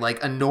February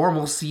like a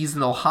normal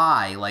seasonal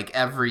high like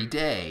every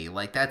day?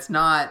 Like that's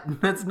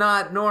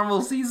not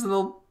normal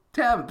seasonal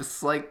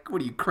temps. Like,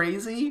 what are you,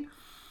 crazy?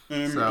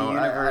 In a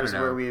universe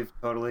where we've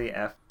totally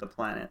effed the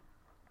planet.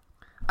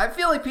 I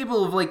feel like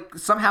people have like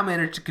somehow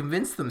managed to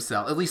convince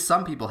themselves, at least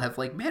some people have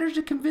like managed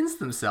to convince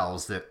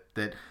themselves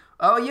that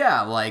oh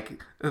yeah,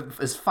 like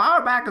as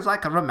far back as I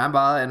can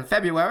remember, in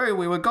February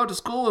we would go to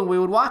school and we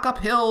would walk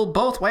uphill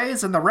both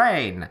ways in the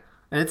rain.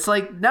 And it's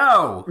like,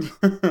 no.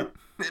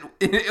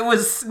 it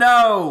was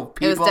snow,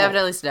 people. It was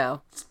definitely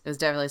snow.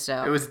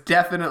 It was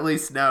definitely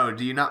snow.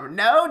 Do you not?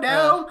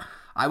 No.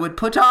 I would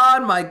put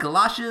on my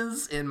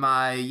galoshes in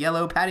my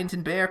yellow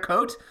Paddington Bear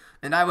coat,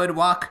 and I would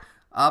walk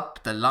up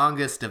the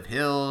longest of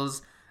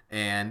hills,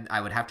 and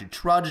I would have to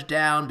trudge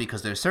down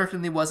because there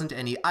certainly wasn't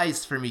any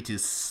ice for me to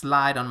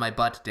slide on my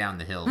butt down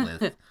the hill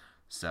with.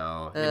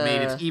 So it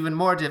made it even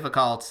more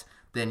difficult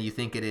than you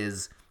think it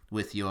is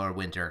with your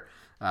winter.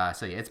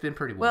 So yeah, it's been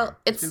pretty warm. Well,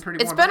 it's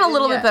been a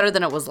little bit better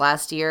than it was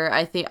last year.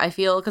 I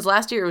feel because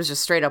last year it was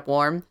just straight up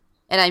warm.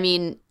 And I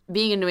mean,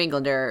 being a New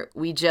Englander,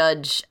 we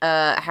judge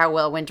how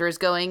well winter is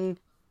going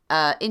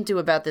into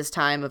about this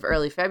time of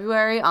early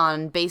February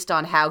based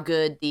on how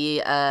good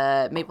the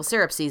maple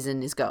syrup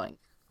season is going.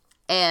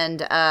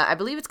 And I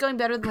believe it's going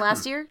better than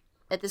last year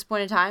at this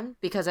point in time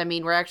because, I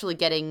mean, we're actually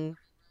getting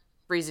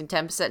freezing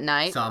temps at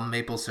night. Some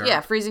maple syrup. Yeah,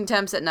 freezing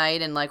temps at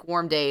night and, like,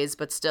 warm days,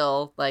 but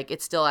still, like,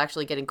 it's still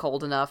actually getting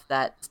cold enough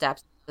that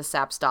the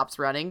sap stops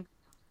running.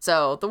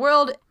 So the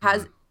world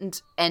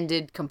hasn't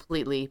ended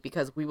completely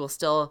because we will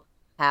still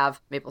have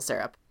maple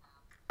syrup.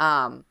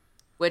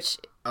 Which...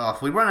 Oh,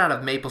 if we run out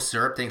of maple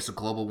syrup thanks to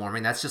global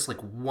warming, that's just like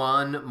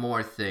one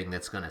more thing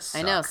that's going to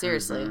suck. I know,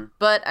 seriously. Mm-hmm.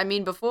 But, I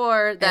mean,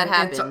 before that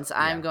happens,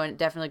 I'm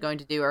definitely going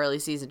to do early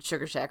season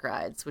Sugar Shack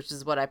rides, which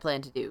is what I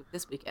plan to do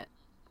this weekend.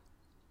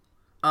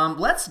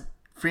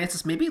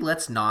 Francis, maybe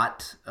let's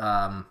not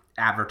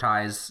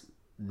advertise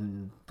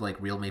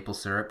like real maple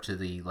syrup to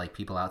the like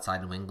people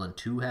outside New England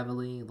too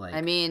heavily. Like,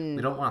 I mean,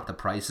 we don't want the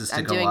prices to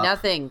go up. I'm doing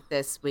nothing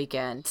this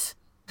weekend.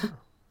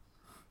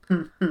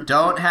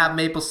 Don't have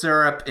maple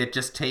syrup. It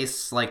just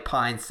tastes like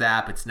pine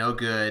sap. It's no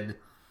good.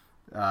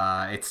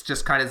 It's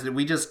just kind of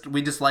we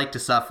just like to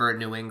suffer in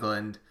New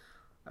England.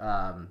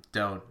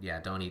 Don't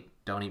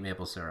eat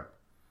maple syrup.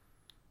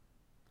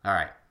 All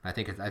right, I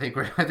think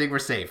we're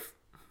safe.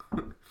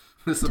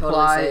 The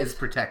supply totally is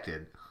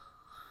protected.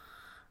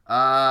 All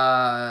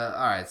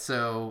right,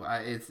 so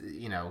it's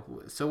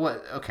so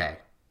what? Okay,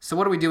 so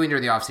what are we doing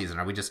during the off season?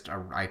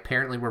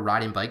 Apparently we're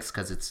riding bikes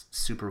because it's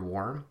super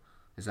warm.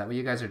 Is that what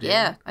you guys are doing?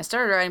 Yeah, I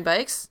started riding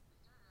bikes.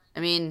 I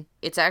mean,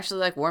 it's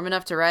actually like warm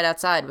enough to ride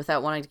outside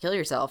without wanting to kill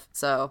yourself.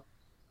 So.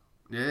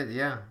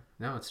 Yeah.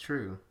 No, it's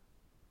true.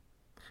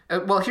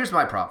 Well, here's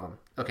my problem.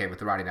 Okay, with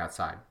the riding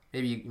outside.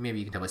 Maybe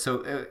you can tell me.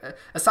 So,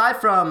 aside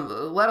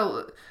from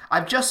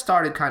I've just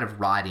started kind of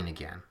riding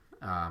again.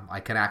 I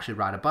can actually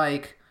ride a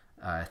bike.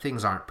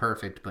 Things aren't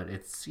perfect, but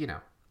it's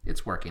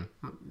it's working.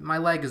 My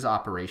leg is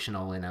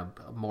operational in a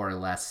more or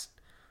less.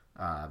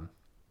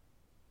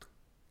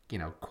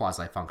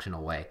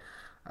 Quasi-functional way.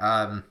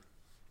 And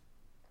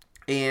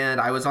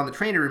I was on the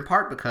trainer in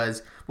part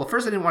because, well,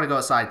 first I didn't want to go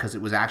outside because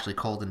it was actually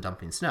cold and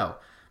dumping snow.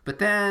 But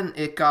then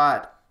it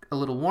got a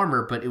little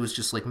warmer, but it was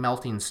just like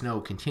melting snow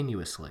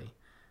continuously.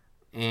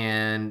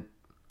 And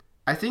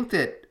I think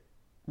that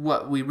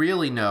what we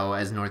really know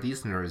as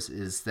Northeasterners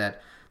is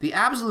that the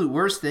absolute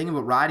worst thing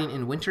about riding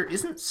in winter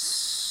isn't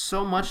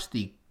so much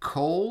the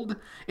cold.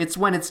 It's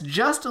when it's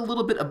just a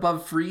little bit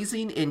above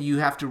freezing and you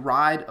have to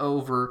ride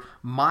over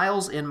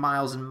miles and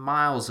miles and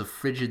miles of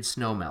frigid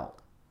snowmelt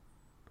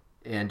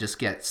and just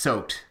get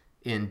soaked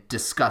in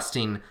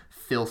disgusting,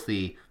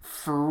 filthy,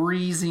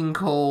 freezing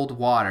cold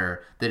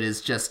water that is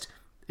just,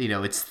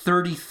 it's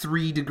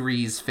 33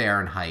 degrees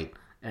Fahrenheit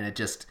and it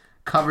just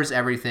covers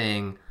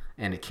everything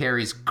and it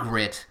carries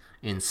grit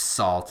and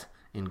salt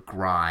and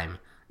grime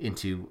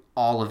into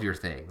all of your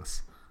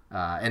things.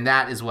 And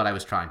that is what I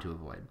was trying to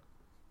avoid.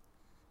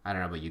 I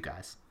don't know about you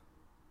guys.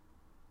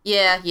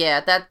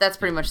 Yeah, that's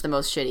pretty much the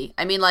most shitty.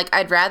 I mean, like,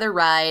 I'd rather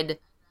ride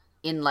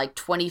in, like,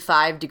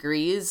 25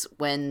 degrees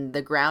when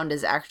the ground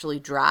is actually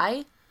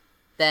dry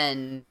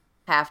than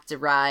have to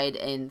ride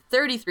in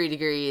 33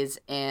 degrees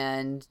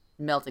and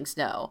melting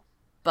snow.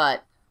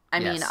 But, I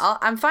mean,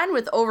 I'm fine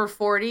with over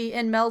 40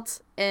 in melt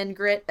and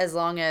grit as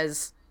long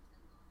as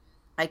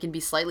I can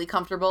be slightly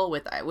comfortable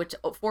with, which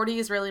 40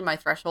 is really my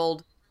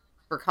threshold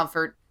for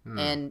comfort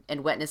and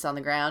wetness on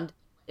the ground.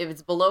 If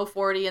it's below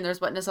 40 and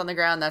there's wetness on the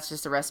ground, that's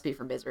just a recipe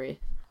for misery.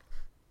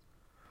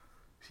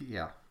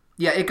 Yeah.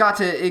 Yeah, it got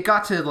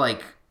to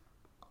like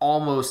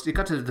almost, it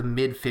got to the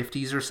mid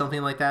 50s or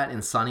something like that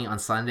and sunny on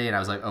Sunday, and I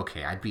was like,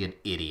 okay, I'd be an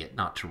idiot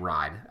not to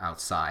ride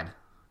outside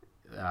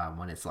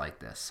when it's like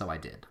this. So I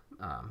did.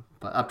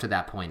 But up to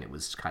that point, it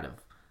was kind of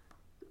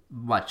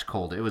much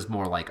colder. It was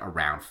more like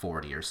around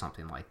 40 or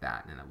something like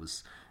that.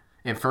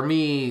 And for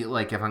me,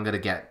 like if I'm going to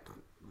get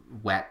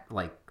wet,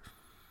 like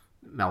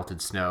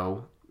melted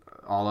snow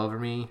all over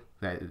me,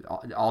 that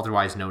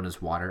otherwise known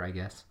as water, I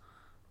guess,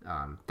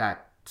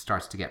 that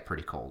starts to get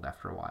pretty cold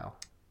after a while.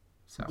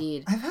 So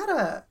Indeed.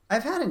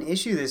 I've had an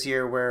issue this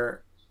year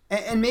where,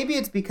 and maybe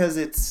it's because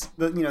it's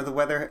the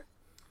weather.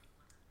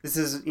 This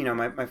is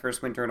my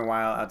first winter in a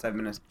while outside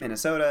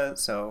Minnesota,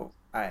 so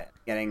I'm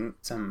getting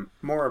some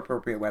more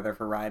appropriate weather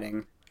for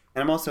riding,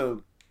 and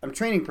I'm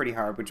training pretty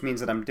hard, which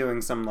means that I'm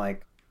doing some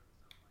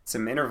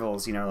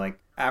intervals, like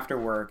after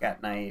work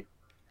at night,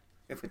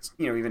 if it's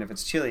even if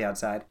it's chilly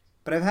outside.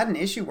 But I've had an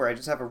issue where I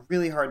just have a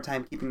really hard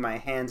time keeping my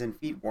hands and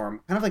feet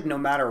warm, kind of like no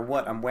matter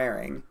what I'm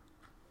wearing.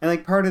 And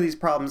like part of these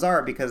problems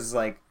are because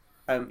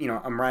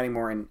I'm riding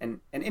more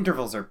and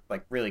intervals are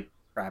like really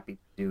crappy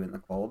to do in the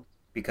cold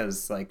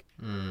because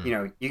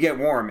you get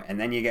warm and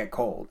then you get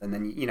cold and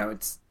then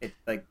it's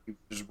like you're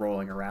just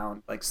rolling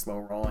around, like slow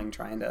rolling,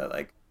 trying to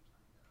like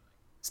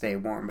stay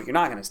warm, but you're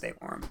not going to stay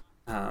warm.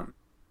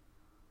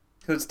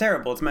 So it's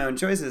terrible. It's my own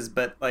choices,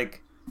 but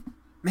like,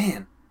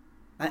 man,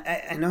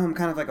 I know I'm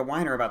kind of like a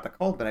whiner about the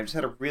cold, but I've just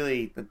had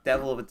the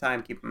devil of a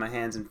time keeping my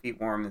hands and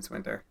feet warm this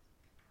winter.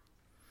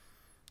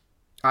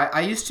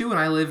 I used to when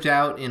I lived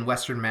out in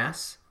Western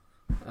Mass.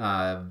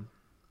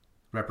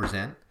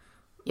 Represent.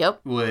 Yep.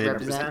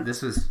 Represent.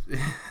 This was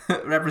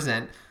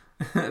represent.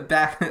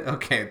 Back.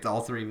 Okay,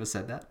 all three of us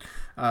said that.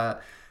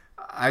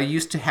 I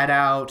used to head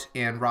out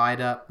and ride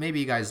up.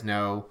 Maybe you guys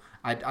know.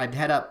 I'd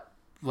head up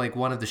like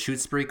one of the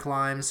Shutesbury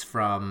climbs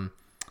from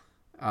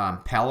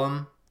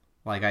Pelham.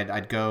 Like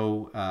I'd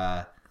go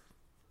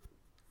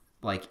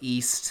like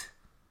east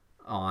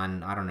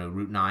on, I don't know,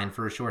 Route 9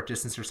 for a short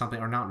distance or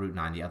something, or not Route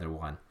 9, the other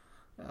one.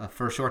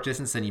 For a short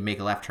distance, then you make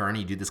a left turn, and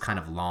you do this kind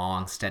of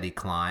long, steady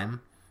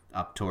climb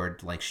up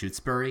toward like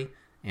Shutesbury,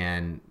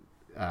 and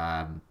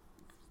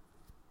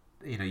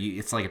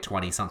it's like a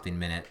 20-something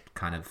minute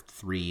kind of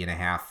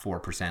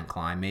 3.5-4%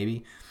 climb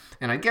maybe.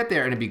 And I'd get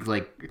there and it'd be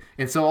like,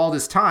 and so all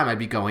this time I'd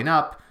be going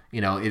up,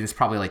 it's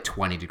probably like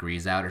 20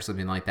 degrees out or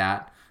something like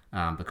that.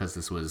 Because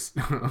this was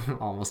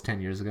almost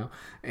 10 years ago.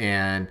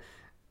 And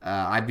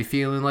I'd be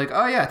feeling like,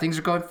 oh yeah, things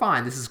are going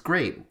fine. This is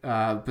great.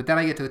 But then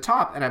I get to the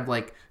top and I'm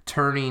like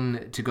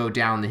turning to go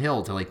down the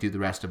hill to like do the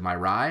rest of my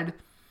ride.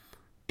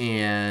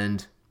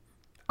 And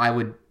I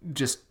would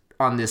just,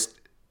 on this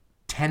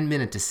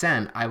 10-minute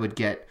descent, I would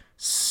get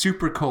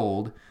super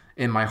cold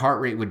and my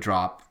heart rate would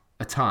drop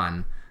a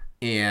ton.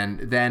 And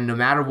then no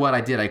matter what I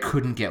did, I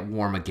couldn't get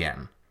warm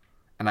again.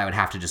 And I would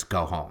have to just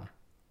go home.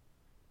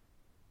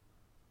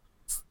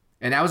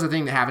 And that was a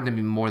thing that happened to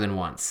me more than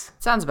once.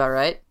 Sounds about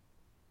right.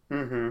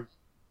 Mm-hmm.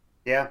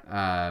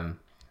 Yeah.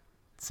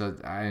 So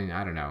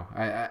I don't know.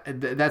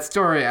 That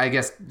story, I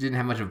guess, didn't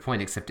have much of a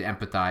point except to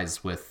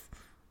empathize with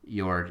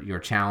your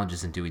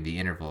challenges in doing the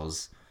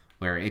intervals,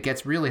 where it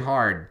gets really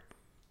hard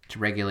to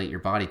regulate your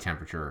body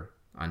temperature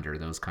under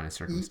those kind of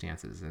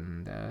circumstances,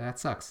 and that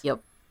sucks. Yep.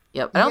 I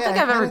don't think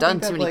I've ever done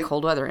too many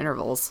cold weather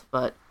intervals,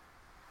 but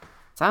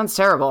sounds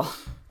terrible.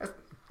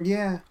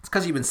 Yeah, it's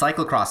because you've been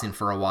cyclocrossing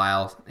for a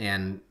while,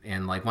 and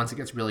like once it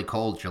gets really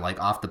cold, you're like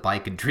off the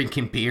bike and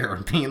drinking beer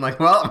and being like,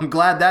 well, I'm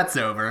glad that's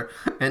over,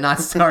 and not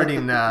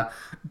starting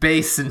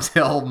base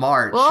until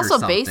March. Well, also or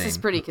something. Base is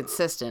pretty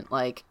consistent.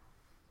 Like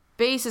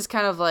base is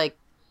kind of like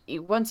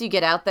once you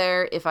get out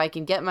there, if I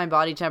can get my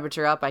body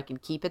temperature up, I can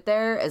keep it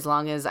there as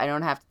long as I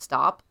don't have to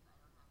stop.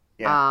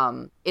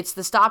 Yeah. It's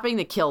the stopping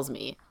that kills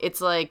me. It's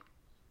like,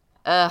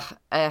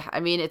 I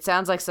mean, it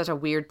sounds like such a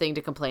weird thing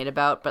to complain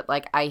about, but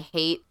like I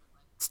hate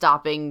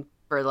stopping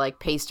for like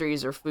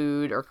pastries or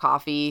food or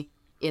coffee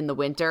in the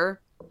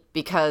winter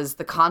because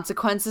the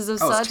consequences of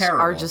such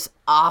are just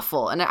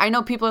awful. And I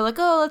know people are like,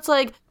 oh,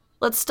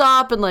 let's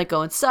stop and like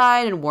go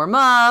inside and warm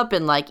up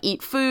and like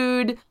eat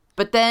food.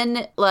 But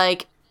then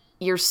like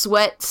your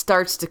sweat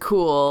starts to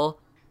cool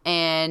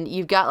and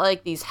you've got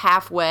like these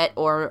half wet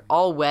or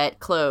all wet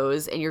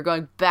clothes and you're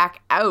going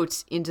back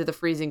out into the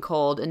freezing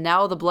cold. And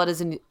now the blood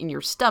is in your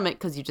stomach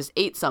because you just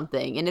ate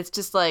something. And it's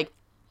just like,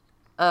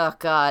 oh,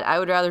 God, I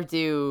would rather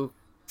do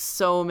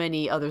so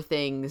many other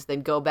things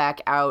than go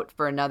back out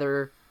for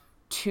another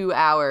 2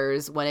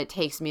 hours when it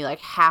takes me like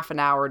half an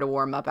hour to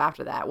warm up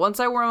after that. Once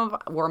I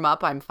warm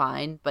up, I'm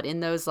fine. But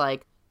in those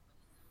like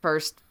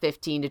first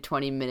 15 to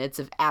 20 minutes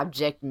of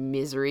abject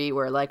misery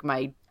where like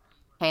my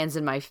hands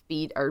and my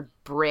feet are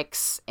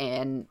bricks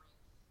and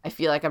I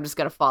feel like I'm just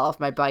going to fall off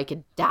my bike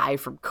and die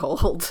from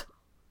cold.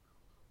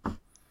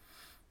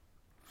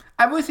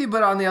 I'm with you,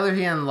 but on the other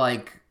hand,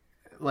 like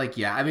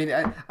yeah, I mean,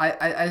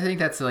 I think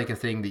that's like a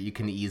thing that you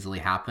can easily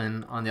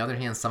happen. On the other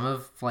hand, some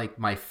of like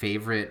my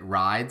favorite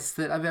rides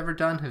that I've ever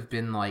done have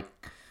been like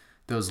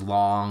those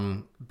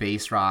long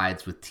base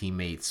rides with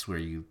teammates where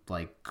you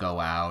like go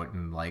out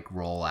and like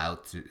roll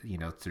out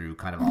through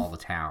kind of all the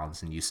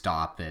towns, and you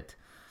stop at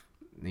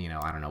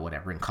I don't know,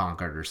 whatever, in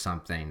Concord or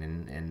something,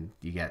 and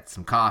you get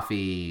some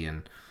coffee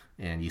and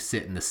you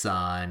sit in the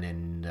sun,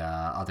 and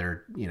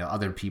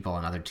other people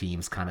and other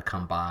teams kind of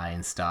come by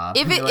and stuff.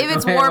 If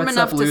it's warm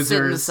enough to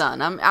sit in the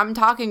sun, I'm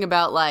talking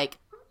about like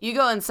you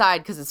go inside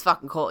because it's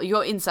fucking cold. You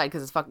go inside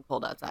because it's fucking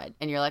cold outside,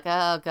 and you're like,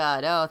 oh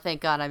god, oh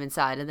thank God I'm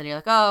inside, and then you're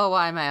like, oh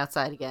why am I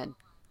outside again?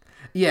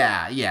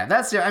 Yeah,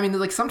 that's. I mean,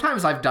 like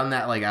sometimes I've done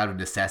that like out of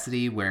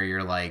necessity, where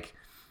you're like,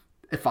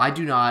 if I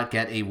do not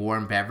get a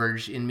warm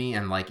beverage in me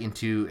and like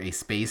into a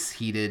space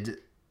heated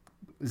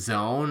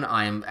zone,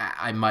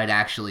 I might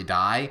actually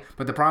die.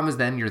 But the problem is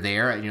then you're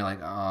there and you're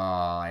like, oh,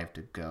 I have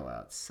to go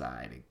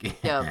outside again.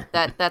 Yeah,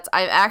 that's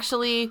I've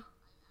actually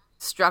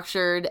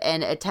structured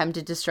and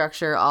attempted to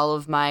structure all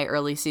of my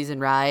early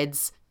season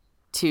rides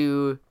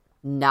to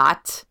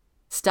not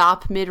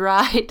stop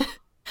mid-ride.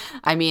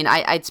 I mean,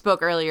 I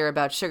spoke earlier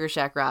about Sugar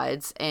Shack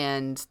rides,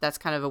 and that's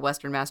kind of a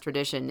Western Mass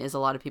tradition, is a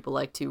lot of people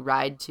like to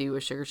ride to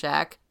a Sugar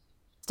Shack,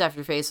 stuff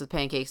your face with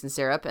pancakes and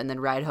syrup, and then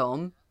ride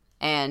home.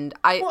 And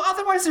well,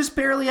 otherwise there's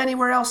barely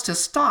anywhere else to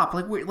stop.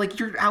 Like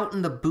you're out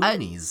in the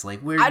boonies. Like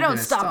where? I don't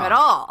stop at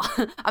all.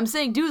 I'm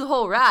saying do the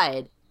whole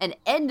ride and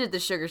end at the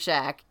Sugar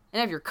Shack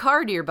and have your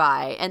car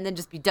nearby, and then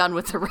just be done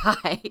with the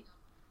ride.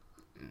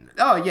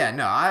 Oh yeah,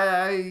 no,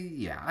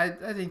 I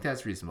think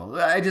that's reasonable.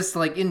 I just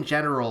like in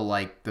general,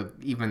 like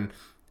even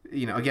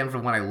again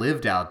from when I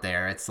lived out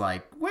there, it's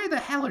like where the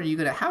hell are you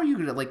gonna? How are you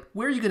gonna like?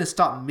 Where are you gonna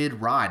stop mid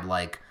ride?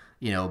 Like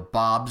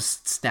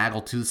Bob's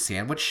Snaggletooth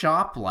Sandwich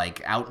Shop,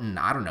 like out in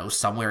I don't know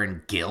somewhere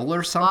in Gill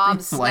or something.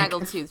 Bob's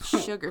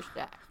Snaggletooth Sugar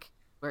Shack.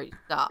 Where you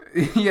stop.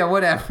 Yeah,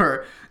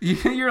 whatever.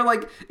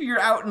 You're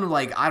out in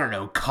like I don't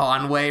know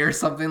Conway or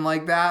something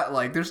like that.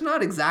 Like there's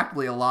not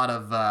exactly a lot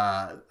of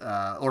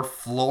or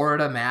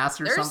Florida,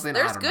 Mass or something.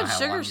 There's good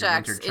Sugar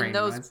Shacks in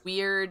those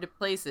weird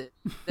places.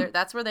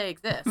 That's where they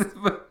exist.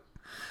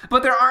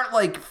 but there aren't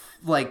like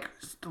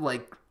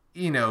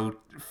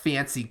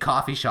fancy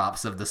coffee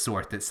shops of the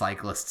sort that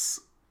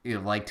cyclists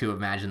like to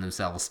imagine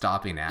themselves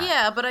stopping at.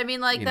 Yeah, but I mean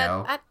like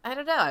that. I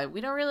don't know.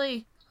 We don't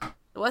really.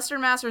 The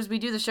Western Masters, we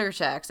do the Sugar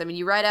Shacks. I mean,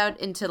 you ride out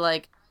into,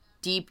 like,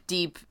 deep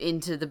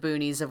into the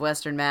boonies of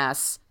Western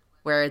Mass,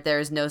 where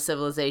there's no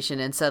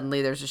civilization, and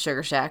suddenly there's a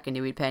Sugar Shack, and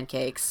you eat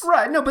pancakes.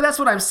 Right, no, but that's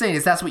what I'm saying,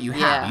 is that's what you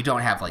have. Yeah. You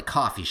don't have, like,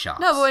 coffee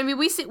shops. No, but, I mean,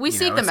 we seek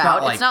them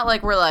out. It's not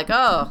like we're like,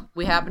 oh,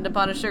 we happened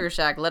upon a Sugar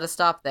Shack, let us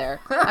stop there.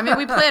 I mean,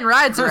 we plan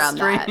rides around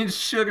that. Strange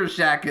Sugar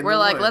Shack in We're the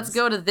like, woods. Let's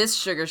go to this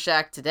Sugar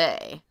Shack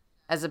today.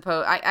 As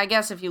opposed, I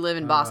guess if you live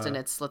in Boston,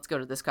 it's let's go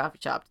to this coffee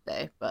shop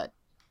today, but...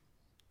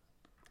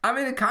 I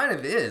mean, it kind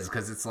of is,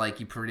 because it's like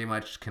you pretty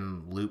much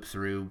can loop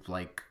through,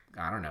 like,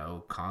 I don't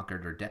know,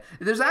 Concord or...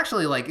 There's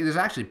actually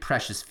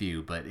precious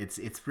few, but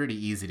it's pretty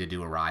easy to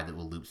do a ride that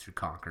will loop through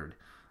Concord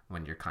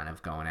when you're kind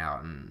of going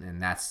out,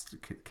 and that's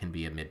can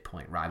be a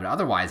midpoint ride. But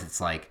otherwise,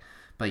 it's like...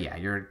 But yeah,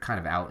 you're kind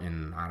of out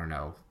in, I don't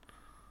know...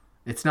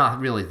 It's not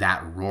really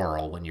that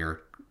rural when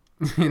you're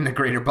in the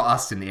greater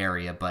Boston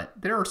area, but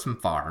there are some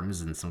farms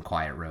and some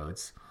quiet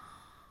roads.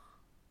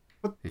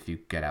 If you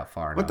get out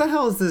far enough. What the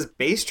hell is this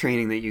base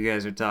training that you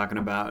guys are talking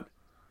about?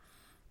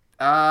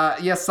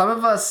 Yeah, some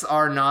of us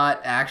are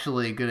not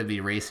actually going to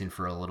be racing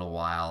for a little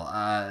while.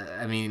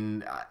 I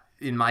mean,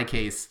 in my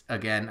case,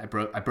 again,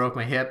 I broke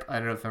my hip. I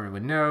don't know if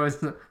everyone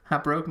knows. I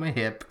broke my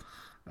hip,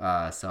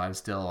 so I'm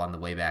still on the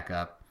way back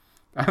up.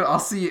 I'll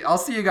see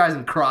you guys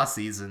in cross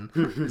season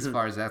as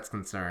far as that's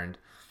concerned.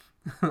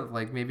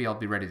 Like maybe I'll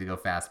be ready to go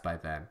fast by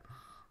then.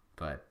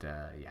 But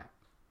yeah,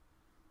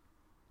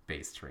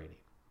 base training.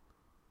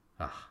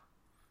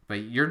 But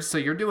you're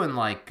doing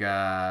like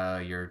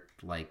you're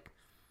like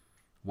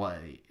what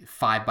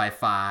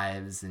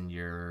 5x5s and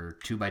your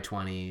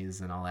 2x20s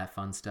and all that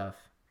fun stuff.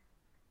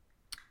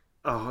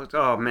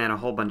 Oh man, a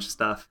whole bunch of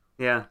stuff.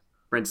 Yeah,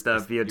 sprint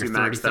stuff, VO2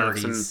 max stuff,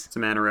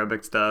 some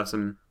anaerobic stuff,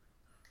 some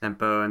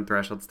tempo and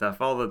threshold stuff.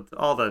 All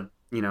the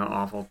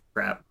awful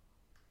crap.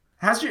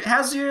 How's your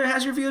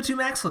VO2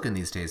 max looking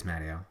these days,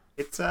 Matteo?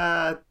 It's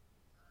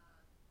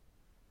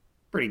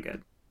pretty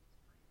good.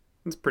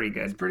 It's pretty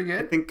good. It's pretty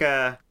good? I think,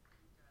 yeah.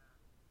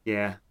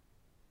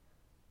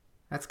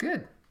 That's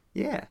good.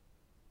 Yeah.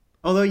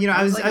 Although,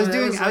 I was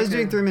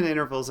doing 3-minute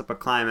intervals up a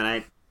climb,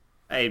 and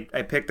I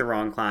picked the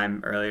wrong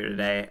climb earlier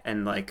today,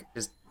 and, like,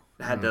 just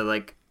had to,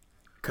 like,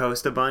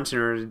 coast a bunch in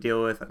order to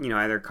deal with,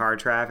 either car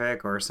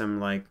traffic or some,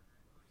 like,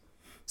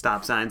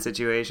 stop sign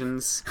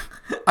situations.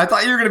 I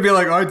thought you were going to be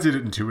like, I did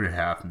it in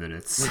 2.5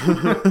 minutes.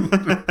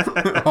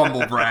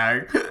 Humble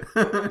brag.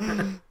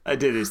 I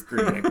did his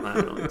 3-minute climb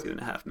in only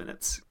 2.5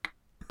 minutes.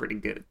 Pretty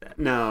good at that.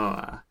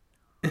 No.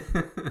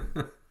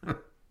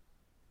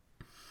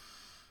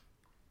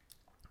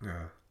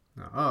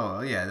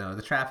 Oh yeah, no.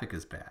 The traffic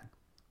is bad,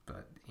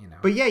 but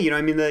But yeah,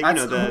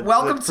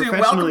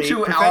 professionally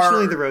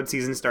the road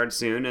season starts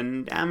soon,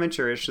 and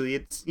amateurishly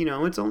it's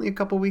only a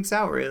couple weeks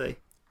out, really.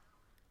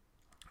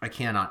 I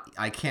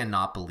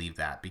cannot believe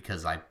that,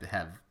 because I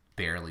have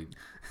barely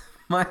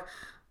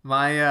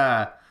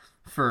My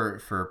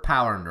for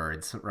power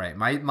nerds, right?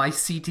 My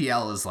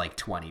CTL is like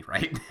 20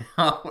 right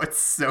now. It's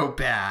so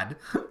bad.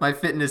 My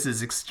fitness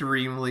is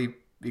extremely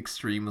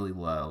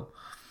low.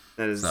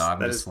 That is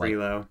pretty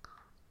low.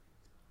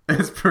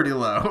 It's pretty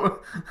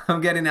low.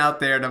 I'm getting out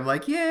there and I'm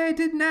like, yeah, I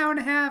did an hour and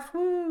a half.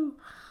 Woo.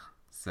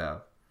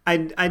 So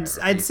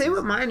I'd say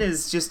what mine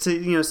is, just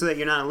to so that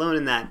you're not alone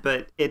in that,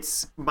 but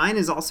mine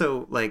is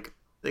also like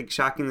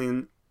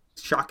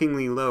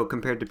shockingly low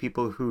compared to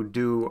people who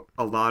do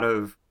a lot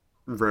of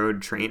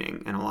road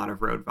training and a lot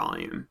of road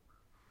volume.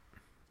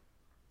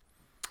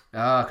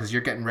 Oh, because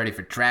you're getting ready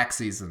for track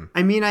season.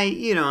 I mean,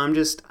 I'm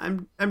just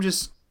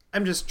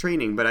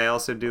training, but I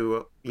also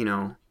do,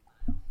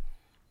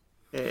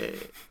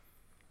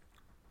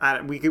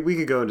 we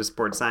could go into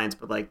sports science,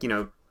 but like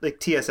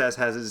TSS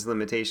has its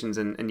limitations,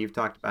 and you've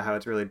talked about how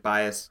it's really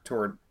biased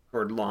toward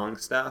long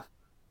stuff.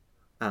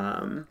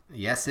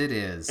 Yes, it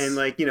is. And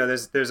like,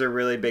 there's a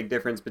really big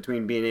difference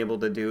between being able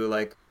to do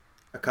like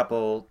a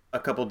couple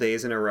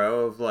days in a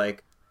row of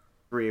like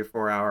 3 or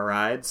 4 hour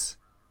rides.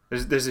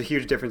 There's a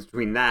huge difference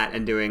between that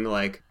and doing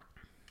like,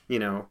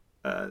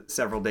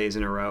 several days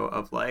in a row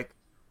of like,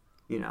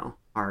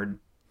 hard.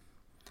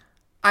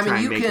 I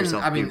mean, you can.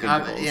 I mean,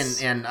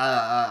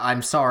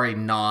 I'm sorry,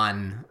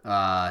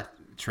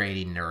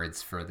 training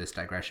nerds for this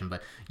digression,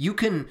 but you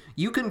can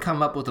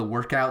come up with a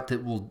workout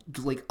that will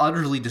like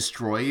utterly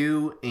destroy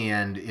you,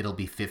 and it'll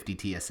be 50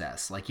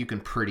 TSS. Like you can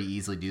pretty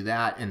easily do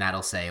that, and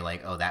that'll say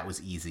like, "Oh, that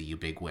was easy, you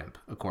big wimp,"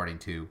 according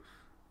to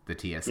the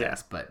TSS. Yeah.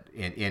 But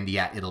and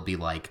yet it'll be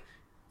like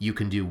you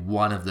can do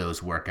one of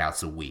those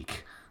workouts a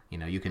week.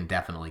 You can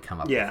definitely come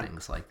up with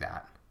things like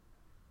that.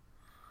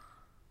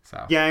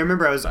 So yeah, I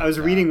remember I was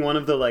reading one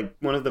of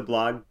the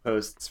blog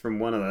posts from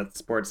one of the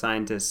sports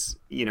scientists,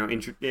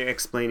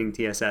 explaining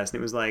TSS, and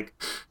it was like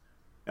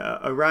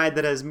a ride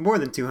that has more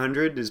than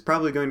 200 is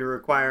probably going to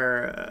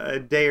require a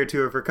day or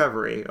two of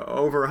recovery.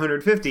 Over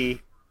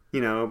 150,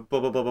 blah blah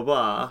blah blah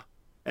blah,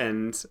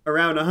 and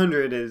around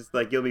 100 is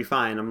like you'll be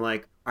fine. I'm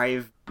like,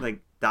 I've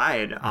like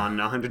died on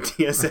 100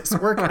 TSS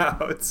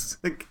workouts.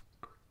 Like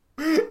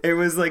it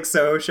was like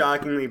so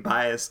shockingly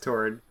biased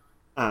toward.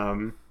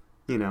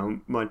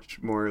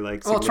 Much more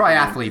like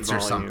triathletes volume.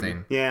 Or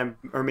something. Yeah,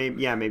 or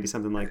maybe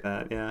something like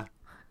that. Yeah.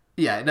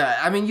 Yeah, no,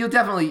 I mean you'll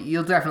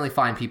definitely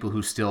find people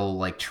who still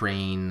like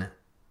train,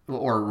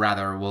 or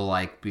rather will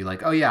like be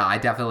like, oh yeah, I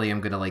definitely am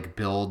gonna like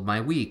build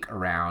my week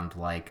around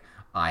like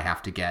I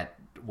have to get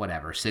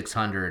whatever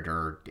 600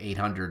 or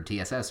 800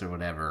 TSS or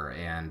whatever,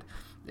 and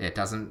it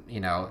doesn't,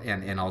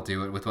 and I'll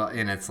do it with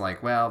and it's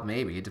like, well,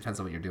 maybe it depends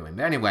on what you're doing.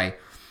 But anyway,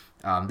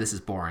 this is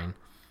boring,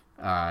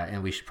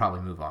 and we should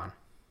probably move on.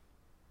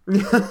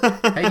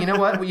 Hey, you know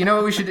what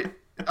we should do?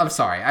 I'm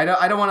sorry,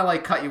 I don't want to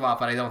like cut you off,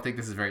 but I don't think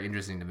this is very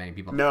interesting to many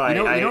people. No, you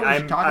know what we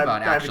should talk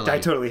about actually. I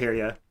totally hear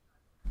you.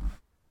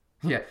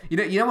 Yeah,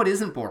 you know what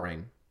isn't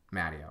boring,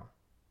 Matteo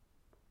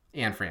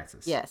and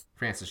Francis. Yes,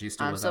 Francis, you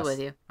still with us? I'm still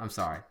with you. I'm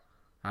sorry.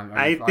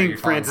 I think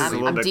Francis is a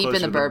little bit deep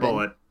closer in the to the bourbon.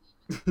 bullet.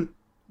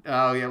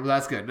 Oh yeah, well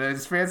that's good.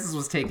 Francis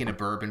was taking a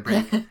bourbon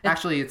break.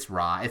 Actually, it's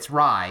rye. It's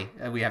rye.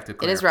 We have to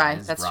clarify. It is rye.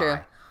 That's true.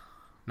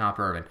 Not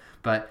bourbon.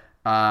 But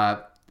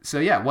so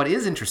yeah, what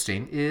is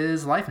interesting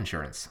is life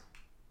insurance.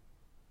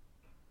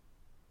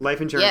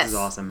 Life insurance is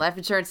awesome. Life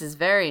insurance is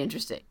very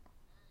interesting.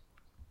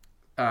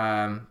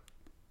 And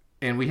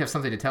we have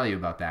something to tell you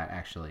about that,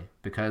 actually,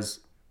 because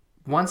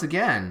once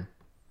again,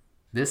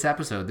 this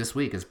episode this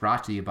week is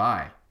brought to you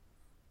by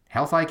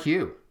Health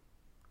IQ.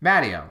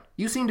 Matteo,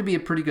 you seem to be a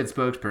pretty good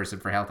spokesperson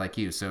for Health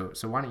IQ,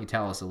 so why don't you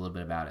tell us a little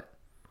bit about it?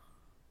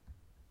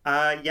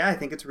 Yeah, I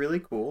think it's really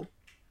cool.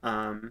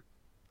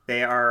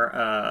 They are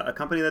a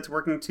company that's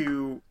working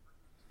to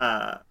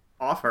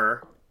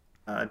offer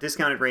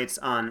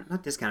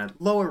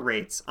lower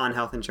rates on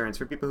health insurance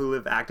for people who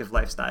live active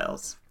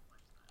lifestyles.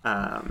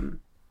 You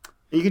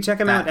can check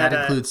them out. That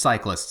includes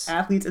cyclists.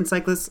 Athletes and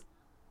cyclists,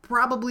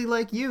 probably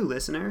like you,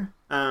 listener.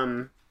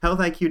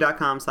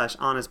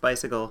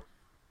 healthiq.com/honestbicycle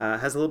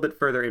has a little bit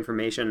further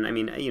information. I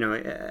mean,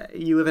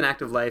 you live an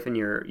active life and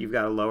you've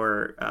got a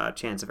lower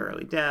chance of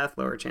early death,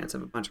 lower chance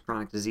of a bunch of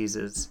chronic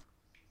diseases.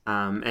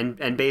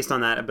 And based on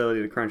that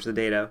ability to crunch the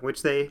data,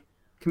 which they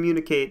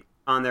communicate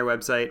on their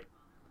website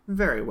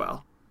very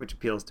well, which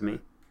appeals to me.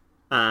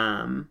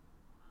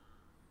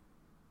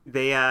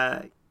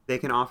 They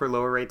can offer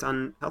lower rates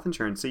on health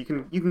insurance, so you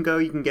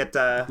can get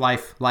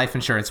life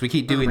insurance. We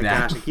keep doing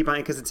that. Gosh, I keep on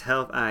because it's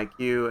Health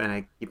IQ, and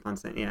I keep on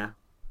saying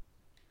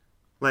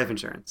life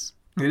insurance.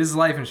 It is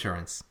life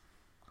insurance.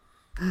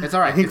 It's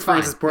all right. I think it's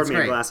Francis fine. poured me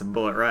a glass of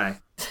Bullet Rye.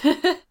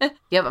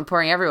 Yep, I'm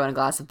pouring everyone a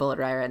glass of Bullet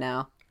Rye right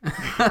now.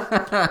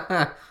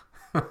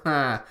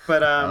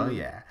 But oh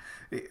yeah.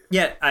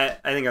 Yeah, I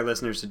think our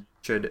listeners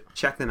should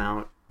check them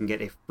out and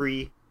get a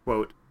free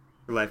quote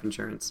for life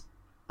insurance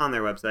on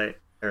their website.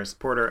 They're a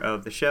supporter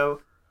of the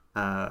show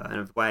and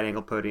of the Wide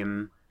Angle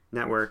Podium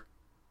Network,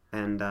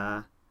 and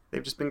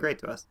they've just been great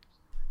to us.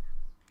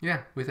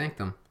 Yeah, we thank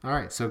them. All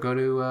right, so go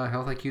to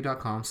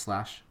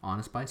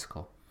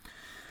healthiq.com/honestbicycle.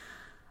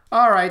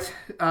 All right.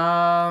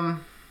 I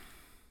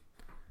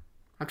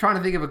I'm trying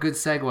to think of a good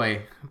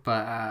segue,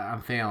 but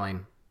I'm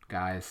failing,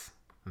 guys.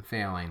 I'm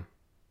failing.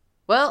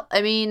 Well,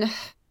 I mean,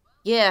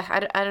 yeah,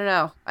 I don't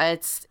know.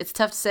 It's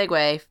tough to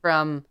segue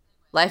from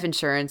life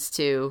insurance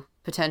to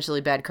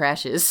potentially bad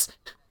crashes.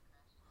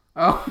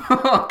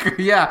 Oh,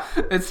 yeah,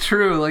 it's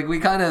true. Like we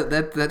kind of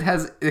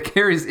it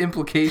carries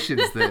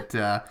implications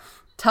that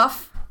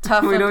tough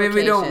we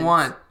don't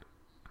want.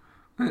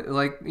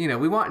 Like, you know,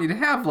 we want you to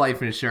have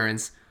life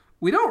insurance.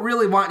 We don't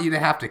really want you to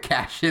have to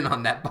cash in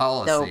on that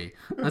policy.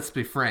 Nope. Let's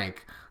be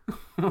frank.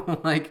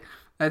 Like,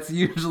 that's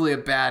usually a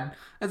bad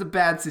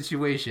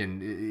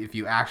situation if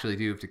you actually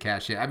do have to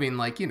cash in. I mean,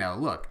 like, you know,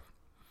 look,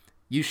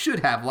 you should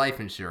have life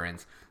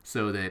insurance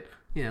so that,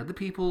 you know, the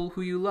people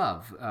who you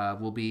love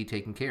will be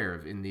taken care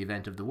of in the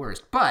event of the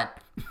worst. But,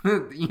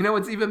 you know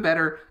what's even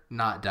better?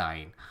 Not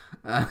dying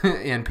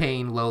and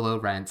paying low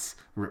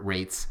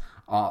rates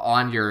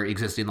on your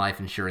existing life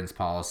insurance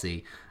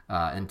policy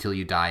until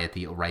you die at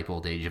the ripe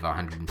old age of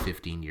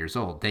 115 years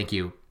old. Thank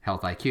you,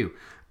 Health IQ.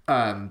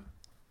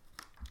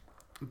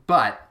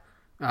 But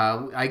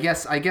I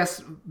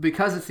guess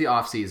because it's the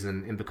off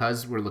season and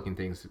because we're looking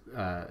things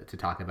to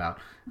talk about,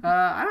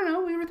 I don't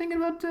know. We were thinking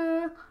about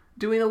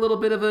doing a little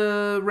bit of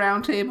a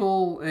round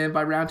table, and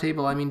by round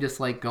table I mean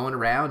just like going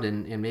around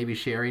and maybe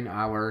sharing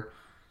our,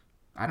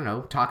 I don't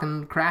know,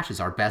 talking crashes,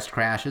 our best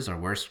crashes, our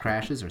worst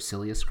crashes, our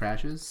silliest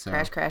crashes. So,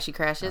 crashy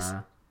crashes.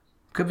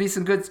 Could be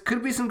some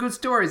good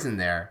stories in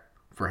there,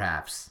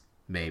 perhaps,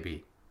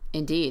 maybe.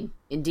 Indeed.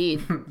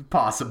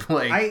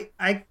 Possibly.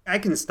 I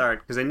can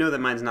start because I know that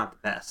mine's not the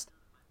best.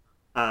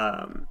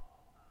 And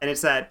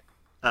it's that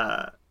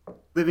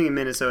living in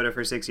Minnesota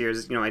for 6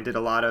 years, you know, I did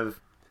a lot of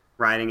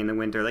riding in the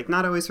winter, like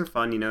not always for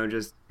fun, you know,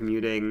 just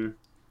commuting,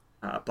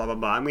 blah blah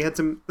blah. And we had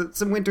some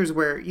winters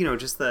where, you know,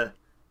 just a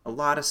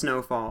lot of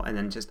snowfall and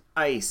then just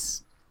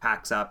ice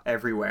packs up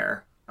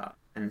everywhere,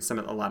 and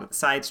a lot of the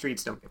side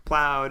streets don't get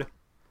plowed,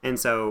 and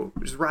so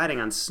just riding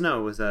on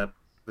snow was a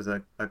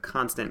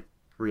constant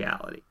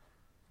reality.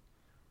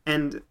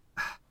 And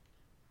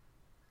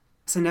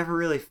so I never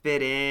really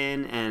fit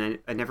in, and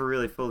I never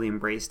really fully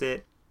embraced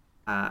it,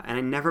 and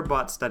I never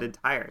bought studded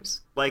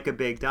tires like a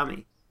big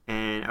dummy,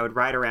 and I would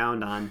ride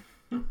around on,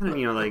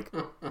 you know, like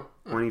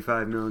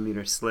 25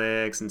 millimeter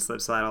slicks and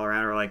slip slide all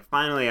around. Or like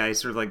finally I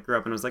sort of like grew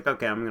up and was like,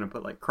 okay, I'm going to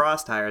put like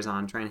cross tires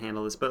on, try and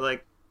handle this. But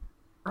like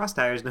cross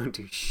tires don't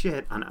do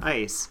shit on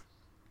ice.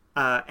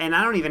 And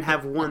I don't even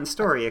have one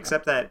story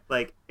except that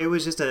like it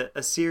was just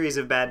a series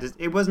of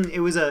it was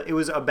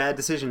a bad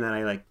decision that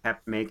I like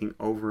kept making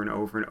over and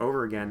over and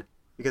over again,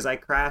 because I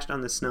crashed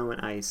on the snow and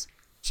ice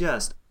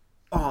just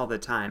all the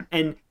time.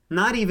 And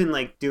not even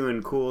like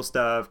doing cool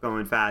stuff,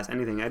 going fast,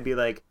 anything. I'd be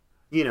like,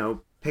 you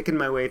know, picking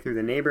my way through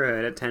the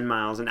neighborhood at 10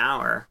 miles an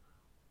hour,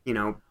 you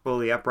know,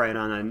 fully upright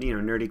on a, you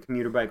know, nerdy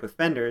commuter bike with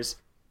fenders,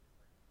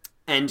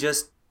 and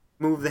just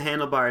move the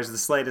handlebars the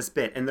slightest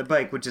bit, and the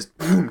bike would just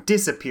boom,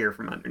 disappear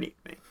from underneath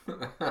me.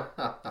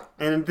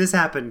 And this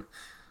happened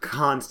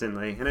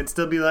constantly, and I'd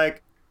still be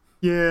like,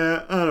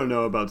 yeah, I don't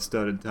know about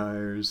studded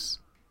tires.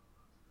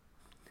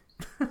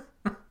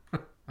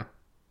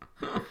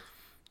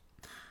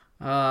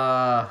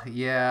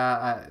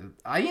 Yeah,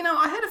 I you know,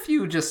 I had a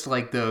few just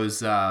like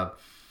those,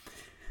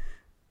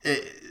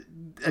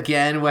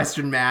 again,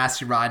 Western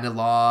Mass, you're riding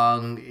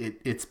along,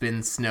 it's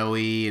been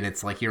snowy, and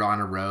it's like you're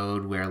on a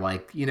road where,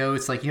 like, you know,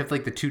 it's like you have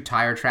like the two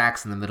tire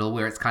tracks in the middle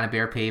where it's kind of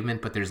bare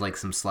pavement, but there's like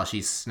some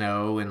slushy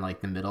snow in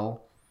like the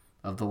middle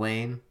of the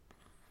lane.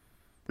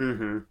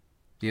 Mm-hmm.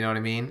 You know what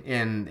I mean?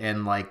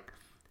 And like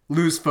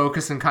lose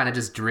focus and kind of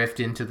just drift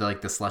into the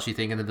like the slushy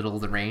thing in the middle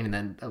of the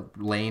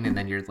lane, and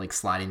then you're like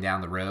sliding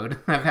down the road.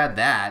 I've had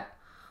that.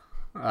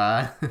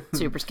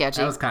 Super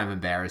sketchy. That was kind of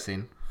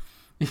embarrassing.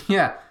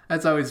 Yeah,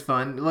 that's always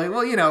fun. Like,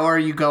 well, you know, or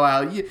you go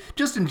out,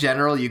 just in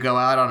general, you go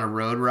out on a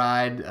road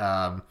ride.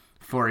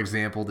 For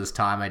example, this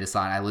time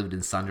I lived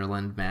in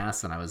Sunderland,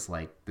 Mass, and I was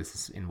like, this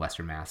is in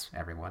Western Mass,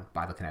 everyone,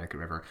 by the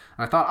Connecticut River.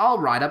 And I thought, I'll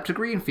ride up to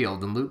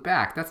Greenfield and loop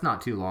back. That's not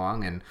too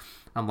long. And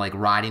I'm like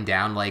riding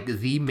down like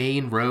the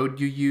main road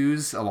you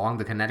use along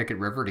the Connecticut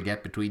River to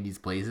get between these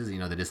places, you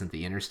know, that isn't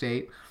the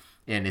interstate.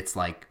 And it's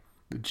like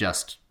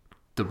just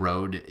the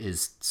road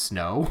is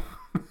snow.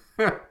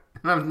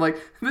 And I'm like,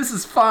 this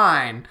is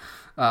fine.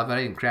 But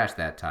I didn't crash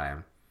that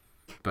time.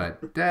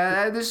 But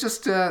there's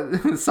just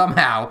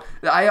somehow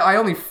I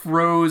only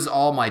froze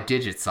all my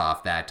digits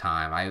off that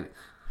time.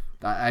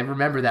 I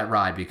remember that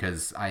ride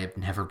because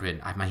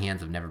my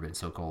hands have never been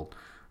so cold.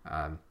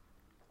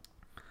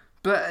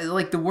 But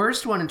like the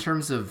worst one in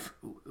terms of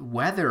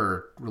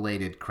weather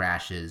related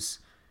crashes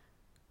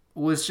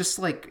was just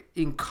like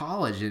in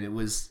college, and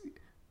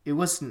it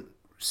wasn't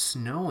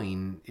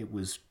snowing, it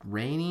was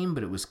raining,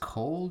 but it was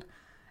cold.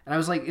 And I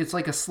was like, it's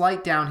like a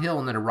slight downhill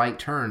and then a right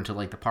turn to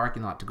like the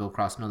parking lot to go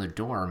across another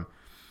dorm.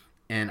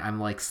 And I'm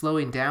like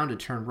slowing down to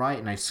turn right,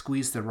 and I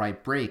squeeze the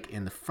right brake,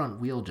 and the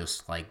front wheel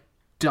just like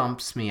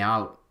dumps me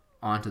out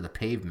onto the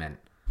pavement.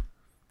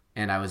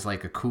 And I was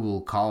like a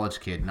cool college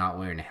kid not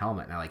wearing a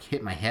helmet, and I like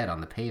hit my head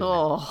on the pavement.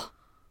 Oh.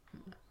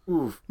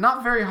 Oof.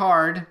 Not very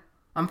hard.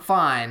 I'm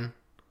fine.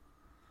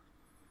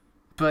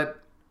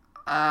 But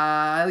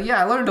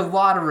I learned a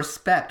lot of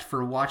respect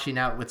for watching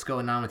out what's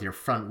going on with your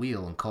front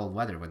wheel in cold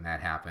weather when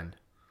that happened.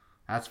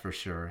 That's for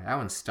sure. That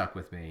one stuck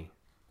with me.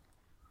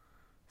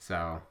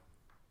 So,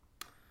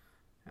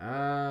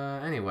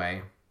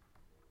 anyway.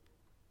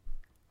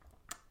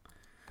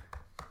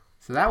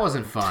 So that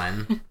wasn't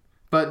fun.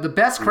 But the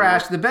best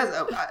crash,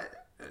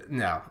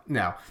 no,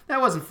 that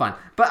wasn't fun.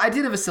 But I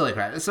did have a silly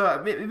crash.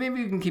 So maybe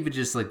we can keep it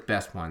just like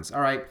best ones. All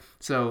right.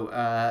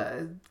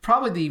 So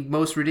probably the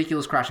most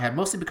ridiculous crash I had,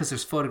 mostly because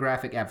there's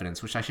photographic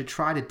evidence, which I should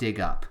try to dig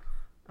up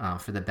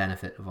for the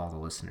benefit of all the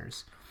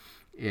listeners,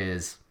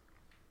 is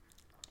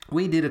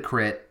we did a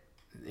crit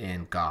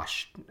in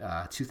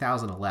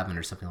 2011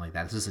 or something like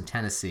that. This was in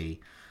Tennessee.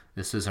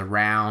 This was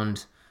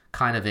around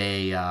kind of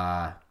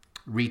a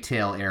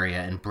retail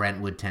area in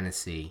Brentwood,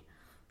 Tennessee,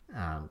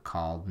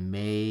 called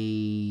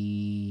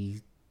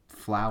Mayflower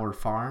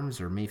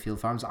Farms or Mayfield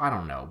Farms. I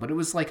don't know, but it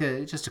was like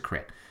just a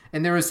crit.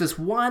 And there was this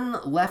one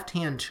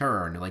left-hand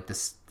turn, like the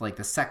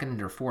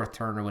second or fourth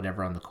turn or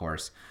whatever on the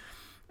course,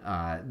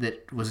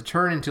 that was a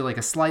turn into like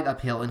a slight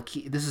uphill, and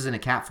this is in a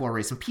Cat 4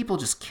 race, and people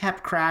just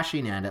kept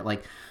crashing at it.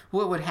 Like,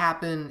 what would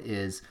happen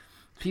is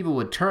people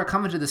would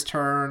come into this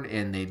turn,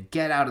 and they'd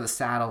get out of the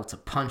saddle to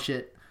punch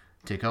it,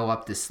 to go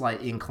up this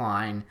slight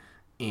incline,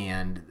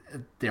 and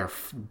their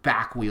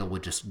back wheel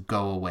would just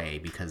go away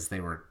because they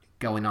were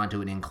going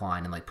onto an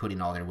incline and like putting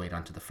all their weight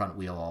onto the front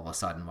wheel all of a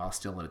sudden while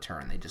still in a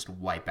turn. They just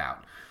wipe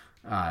out.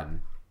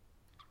 And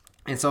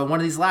so in one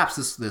of these laps,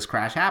 this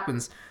crash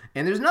happens,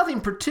 and there's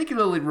nothing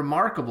particularly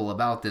remarkable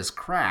about this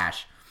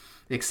crash,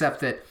 except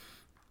that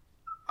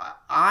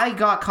I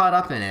got caught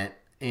up in it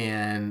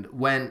and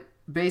went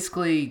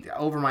basically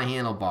over my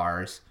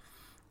handlebars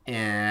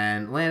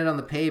and landed on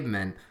the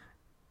pavement,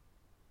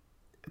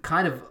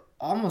 kind of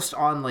almost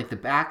on like the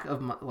back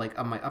of my, like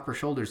on my upper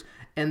shoulders.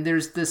 And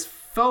there's this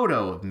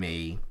photo of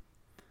me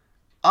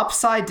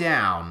upside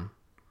down,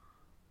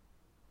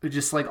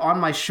 just like on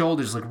my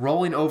shoulders, like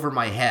rolling over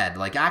my head,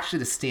 like actually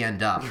to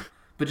stand up,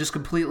 but just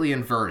completely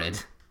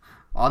inverted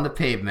on the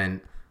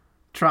pavement,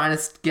 trying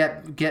to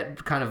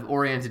get kind of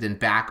oriented and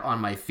back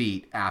on my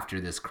feet after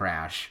this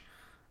crash.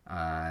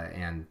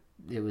 And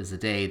it was a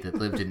day that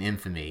lived in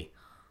infamy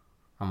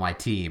on my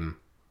team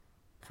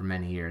for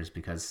many years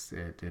because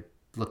it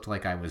looked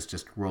like I was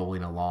just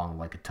rolling along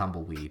like a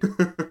tumbleweed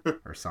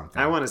or something.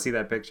 I want to see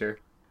that picture.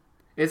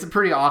 It's a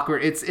pretty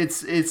awkward.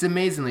 It's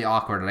amazingly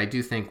awkward, and I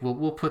do think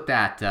we'll put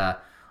that.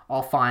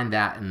 I'll find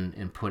that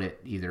and put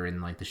it either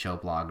in like the show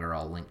blog or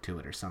I'll link to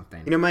it or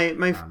something. You know,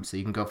 my so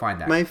you can go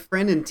find that. My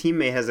friend and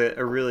teammate has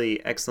a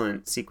really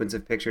excellent sequence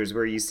of pictures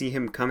where you see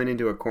him coming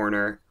into a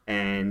corner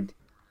and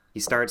he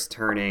starts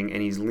turning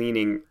and he's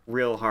leaning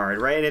real hard,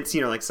 right? And it's,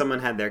 you know, like someone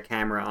had their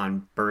camera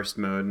on burst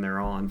mode and they're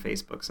all on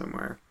Facebook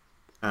somewhere.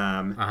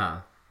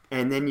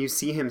 And then you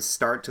see him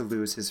start to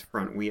lose his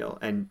front wheel,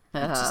 and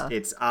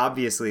it's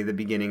obviously the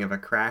beginning of a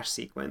crash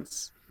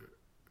sequence.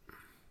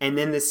 And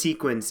then the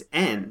sequence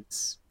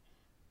ends,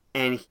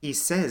 and he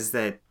says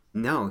that,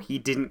 no, he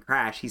didn't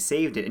crash, he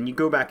saved it. And you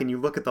go back and you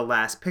look at the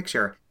last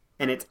picture,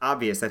 and it's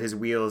obvious that his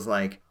wheel is,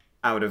 like,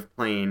 out of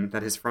plane,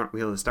 that his front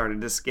wheel has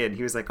started to skid.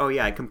 He was like, oh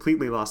yeah, I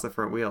completely lost the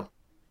front wheel.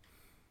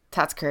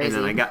 That's crazy.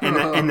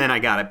 And then I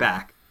got it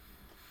back.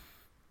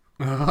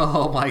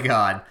 Oh my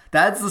god.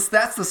 That's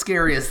the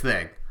scariest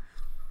thing.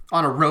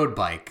 On a road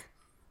bike,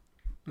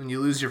 when you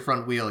lose your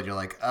front wheel, you're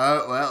like,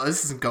 oh, well,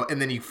 this isn't going... And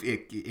then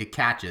it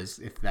catches,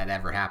 if that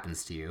ever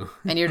happens to you.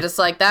 And you're just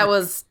like, that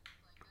was,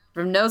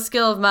 from no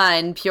skill of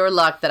mine, pure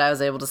luck that I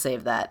was able to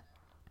save that.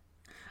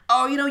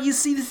 Oh, you know, you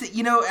see this...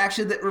 You know,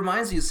 actually, that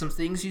reminds you of some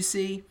things you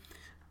see,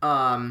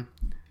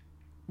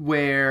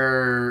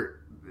 where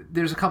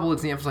there's a couple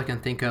examples I can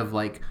think of,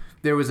 like,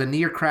 there was a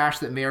near crash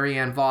that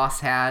Marianne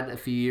Voss had a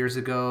few years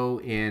ago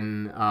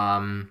in...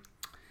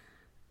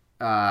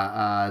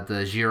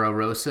 the Giro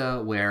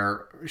Rosa,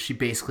 where she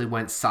basically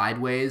went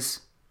sideways.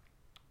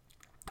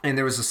 And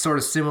there was a sort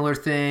of similar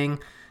thing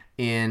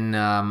in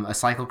a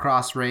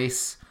cyclocross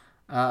race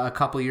a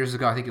couple years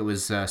ago. I think it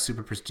was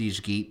Super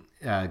Prestige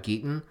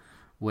Geaton,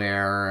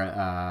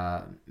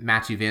 where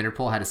Mathieu van der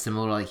Poel had a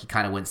similar, like, he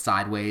kind of went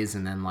sideways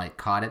and then, like,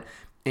 caught it.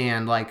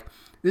 And, like,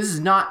 this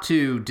is not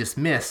to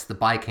dismiss the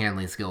bike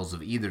handling skills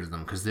of either of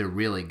them, because they're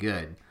really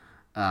good.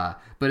 But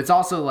it's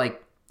also,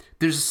 like,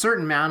 there's a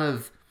certain amount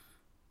of...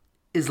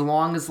 As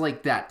long as,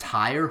 like, that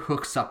tire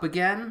hooks up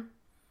again,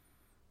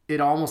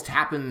 it almost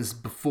happens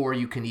before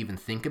you can even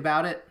think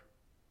about it.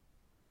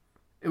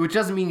 Which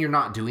doesn't mean you're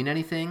not doing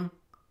anything,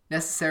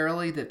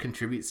 necessarily, that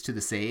contributes to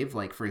the save.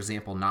 Like, for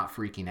example, not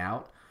freaking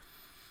out.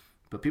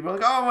 But people are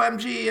like, oh,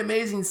 MG,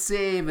 amazing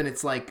save. And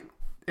it's like,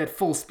 at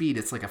full speed,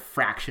 it's like a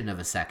fraction of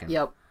a second.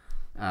 Yep.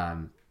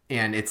 And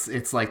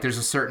it's like, there's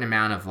a certain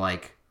amount of,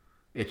 like,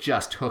 it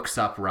just hooks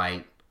up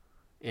right,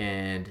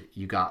 and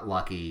you got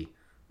lucky.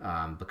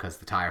 Because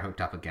the tire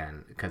hooked up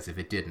again. Because if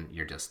it didn't,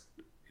 you're just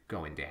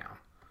going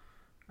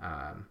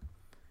down.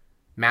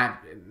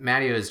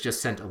 Matteo has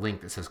just sent a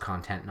link that says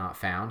content not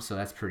found, so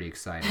that's pretty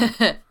exciting.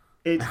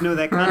 No,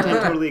 that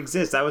content totally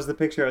exists. That was the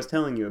picture I was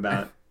telling you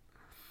about.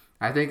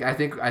 I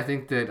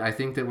think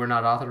that we're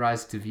not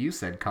authorized to view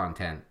said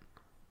content.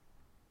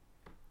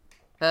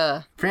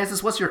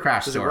 Francis, what's your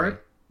crash story?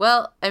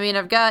 Well, I mean,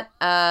 I've got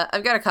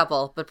a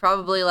couple, but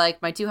probably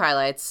like my two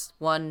highlights.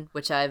 One,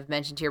 which I've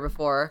mentioned here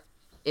before,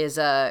 is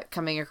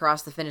coming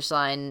across the finish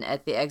line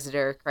at the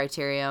Exeter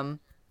Criterium,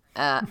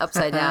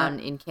 upside down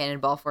in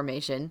cannonball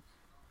formation.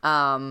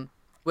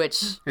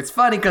 Which it's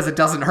funny because it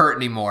doesn't hurt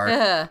anymore.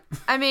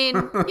 I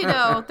mean,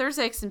 there's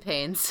aches and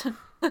pains.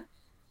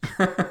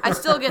 I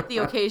still get the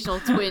occasional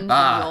twinge in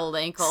the old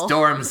ankle.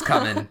 Storm's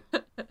coming.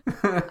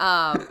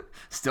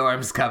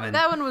 Storm's coming.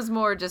 That one was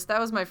more that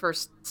was my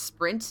first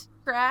sprint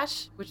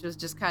crash, which was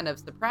just kind of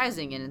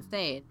surprising and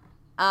insane.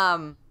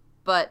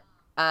 But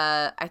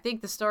I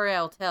think the story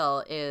I'll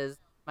tell is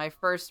my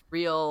first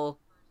real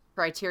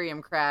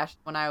Criterium crash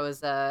when I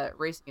was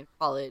racing in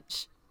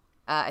college.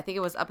 I think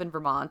it was up in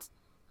Vermont,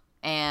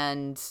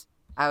 and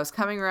I was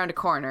coming around a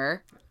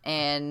corner,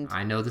 and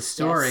I know the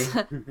story.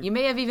 Yes, you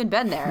may have even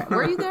been there.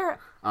 Were you there?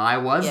 I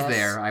was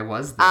there.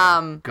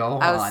 Go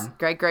on.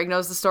 Greg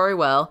knows the story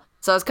well.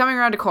 So I was coming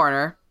around a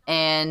corner,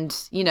 and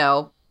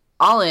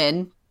all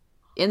in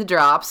the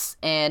drops,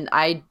 and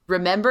I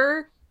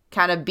remember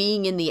kind of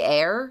being in the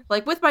air,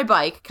 like with my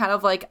bike, kind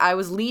of like I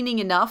was leaning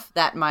enough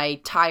that my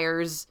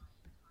tires,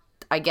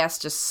 I guess,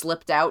 just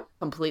slipped out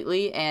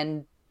completely,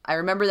 and I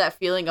remember that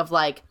feeling of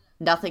like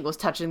nothing was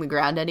touching the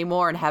ground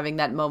anymore, and having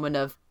that moment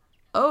of,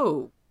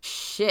 oh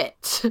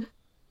shit,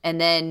 and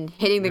then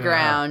hitting the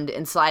ground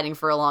and sliding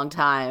for a long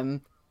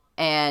time,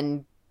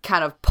 and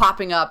kind of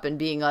popping up and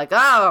being like,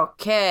 oh,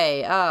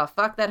 okay, oh,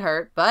 fuck, that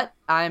hurt, but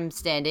I'm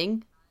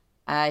standing,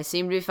 I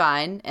seem to be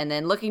fine, and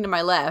then looking to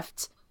my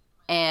left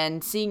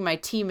and seeing my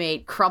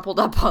teammate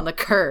crumpled up on the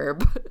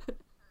curb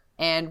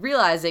and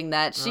realizing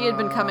that she had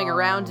been coming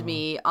around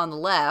me on the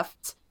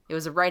left. It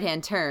was a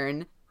right-hand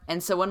turn,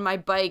 and so when my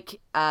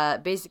bike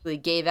basically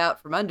gave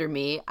out from under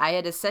me, I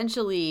had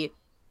essentially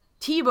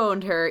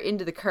T-boned her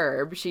into the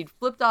curb. She'd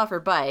flipped off her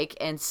bike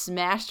and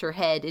smashed her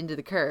head into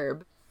the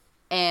curb.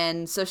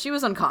 And so she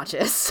was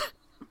unconscious,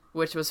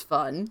 which was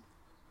fun.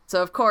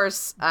 So, of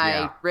course,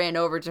 I ran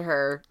over to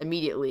her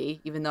immediately,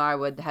 even though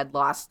I had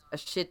lost a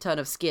shit ton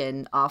of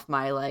skin off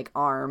my,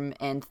 arm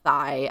and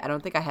thigh. I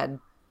don't think I had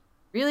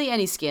really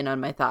any skin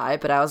on my thigh,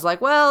 but I was like,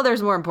 well,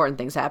 there's more important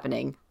things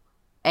happening.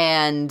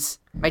 And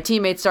my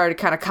teammates started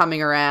kind of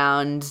coming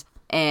around,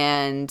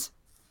 and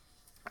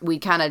we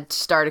kind of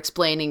start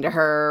explaining to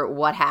her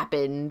what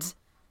happened,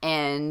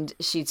 and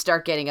she'd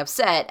start getting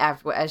upset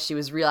as she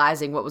was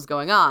realizing what was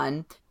going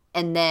on.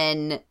 And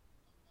then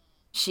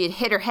she had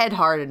hit her head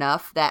hard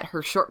enough that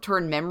her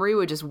short-term memory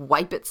would just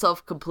wipe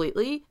itself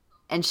completely,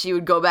 and she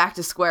would go back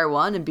to square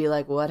one and be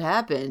like, what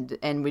happened?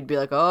 And we'd be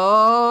like,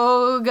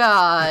 oh,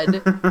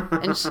 God.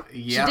 And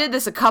she did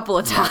this a couple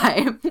of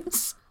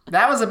times.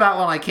 That was about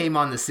when I came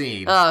on the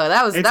scene. Oh,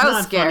 that was scary. It's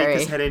not funny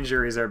because head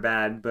injuries are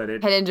bad, but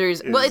head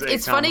injuries. Well,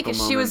 it's funny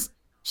because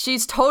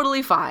she's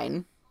totally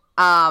fine.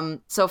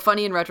 So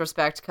funny in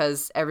retrospect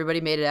because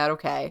everybody made it out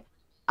okay.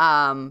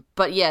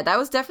 But yeah, that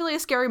was definitely a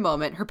scary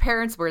moment. Her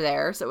parents were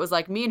there, so it was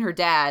like me and her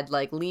dad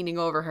leaning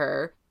over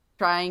her,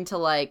 trying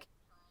to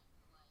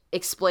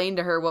explain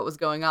to her what was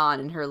going on,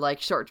 and her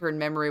short-term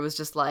memory was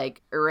just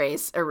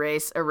erase,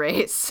 erase,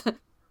 erase.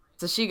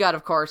 So she got,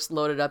 of course,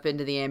 loaded up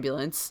into the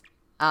ambulance.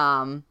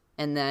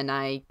 And then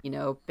I,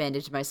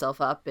 bandaged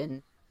myself up,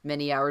 and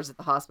many hours at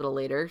the hospital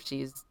later,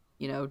 she's,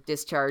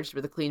 discharged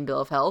with a clean bill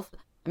of health.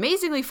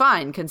 Amazingly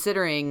fine,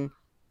 considering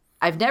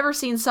I've never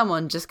seen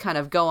someone just kind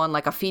of go on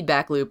a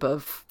feedback loop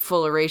of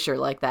full erasure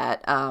like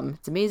that.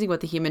 It's amazing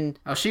what the human...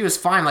 Oh, she was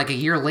fine. A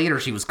year later,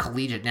 she was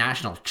collegiate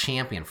national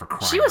champion for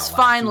crying out loud. She was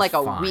fine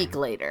a week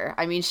later.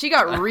 I mean, she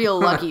got real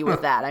lucky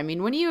with that. I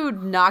mean, when you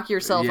knock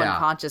yourself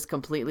unconscious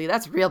completely,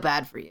 that's real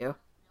bad for you.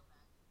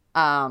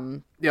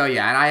 Oh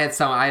yeah, and I had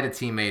a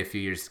teammate a few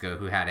years ago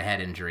who had a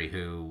head injury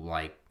who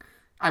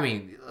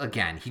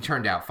again, he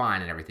turned out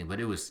fine and everything, but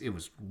it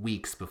was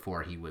weeks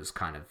before he was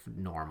kind of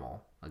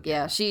normal again.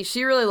 Yeah,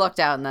 she really lucked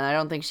out, and then I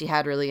don't think she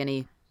had really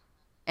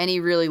any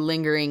really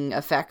lingering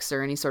effects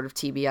or any sort of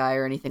TBI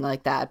or anything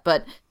like that.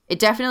 But it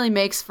definitely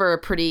makes for a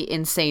pretty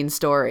insane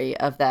story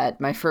of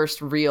that. My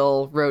first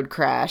real road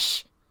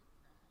crash,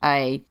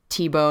 I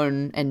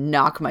T-bone and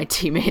knock my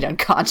teammate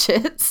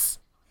unconscious.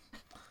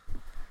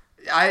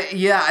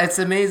 It's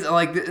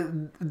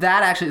amazing.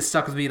 That actually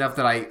stuck with me enough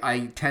that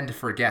I tend to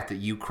forget that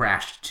you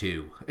crashed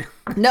too.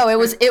 No, it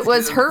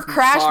was her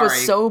crash was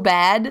so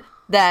bad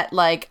that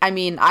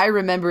I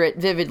remember it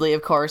vividly,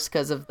 of course,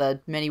 because of the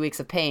many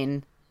weeks of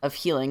pain of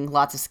healing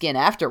lots of skin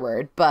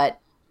afterward. But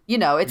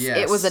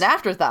it was an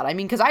afterthought. I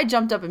mean, because I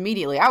jumped up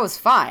immediately, I was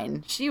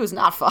fine. She was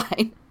not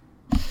fine.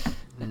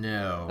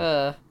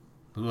 No.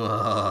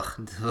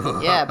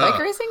 Yeah, bike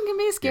racing can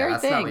be a scary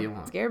thing. Not what you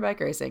want. Scary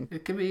bike racing.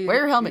 It can be. Wear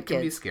your helmet, kids. It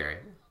can be scary.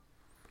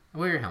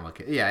 Wear your helmet,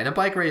 kid. Yeah, in a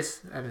bike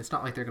race, I mean, it's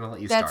not like they're going to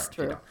let you start. That's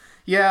true.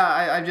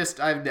 Yeah,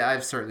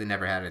 I've certainly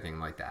never had anything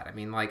like that. I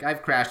mean,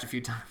 I've crashed a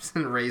few times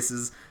in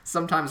races,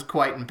 sometimes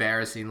quite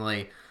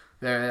embarrassingly.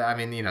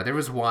 There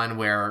was one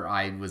where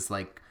I was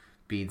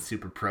being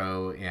super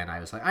pro, and I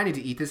was like, I need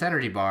to eat this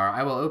energy bar.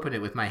 I will open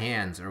it with my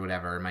hands or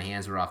whatever. My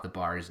hands were off the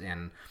bars,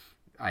 and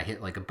I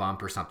hit like a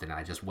bump or something, and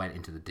I just went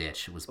into the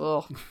ditch. It was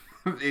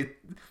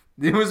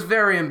it was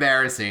very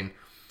embarrassing.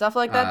 Stuff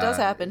like that does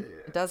happen.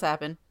 It does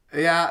happen.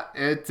 Yeah,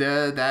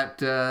 that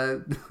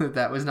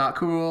was not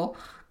cool.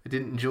 I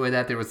didn't enjoy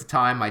that. There was a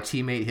time my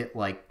teammate hit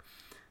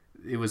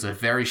it was a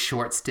very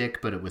short stick,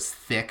 but it was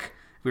thick.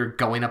 We were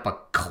going up a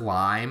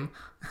climb.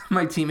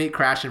 My teammate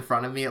crashed in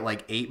front of me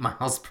at 8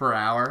 miles per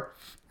hour,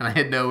 and I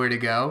had nowhere to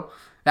go.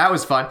 That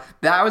was fun.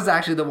 That was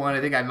actually the one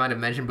I think I might have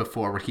mentioned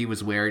before, where he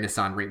was wearing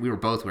we were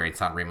both wearing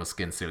Sanremo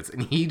skin suits,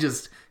 and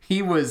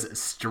he was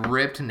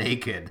stripped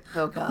naked.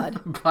 Oh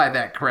God! By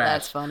that crash.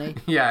 That's funny.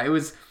 Yeah, it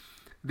was.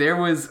 There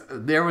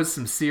was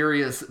some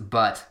serious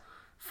butt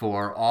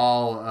for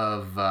all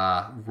of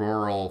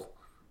rural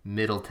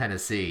Middle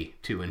Tennessee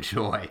to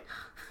enjoy.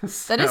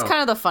 So, that is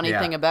kind of the funny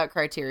thing about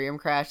Criterium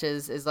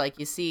crashes is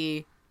you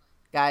see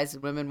guys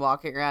and women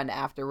walking around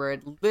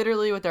afterward,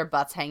 literally with their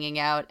butts hanging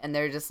out, and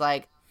they're just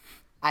like,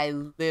 I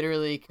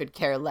literally could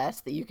care less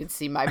that you can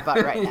see my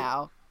butt right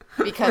now,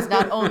 because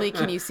not only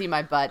can you see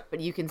my butt, but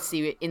you can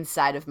see it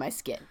inside of my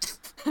skin.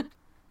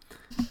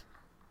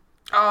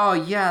 Oh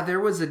yeah, there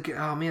was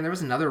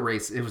another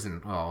race. It was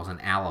in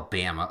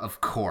Alabama, of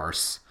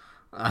course.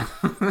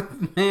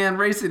 Man,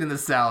 racing in the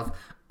South,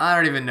 I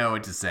don't even know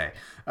what to say.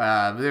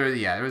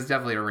 There was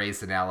definitely a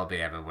race in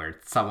Alabama where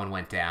someone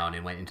went down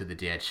and went into the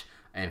ditch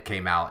and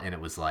came out, and it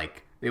was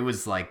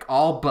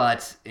all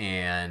butt,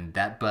 and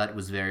that butt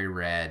was very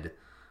red.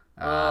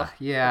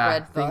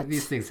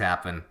 These things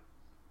happen.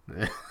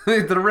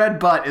 The red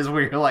butt is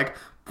where you're like,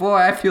 boy,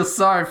 I feel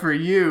sorry for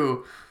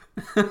you.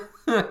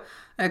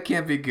 That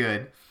can't be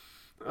good.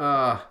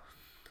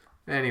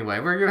 Anyway,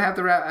 we're gonna have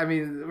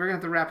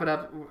to wrap it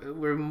up.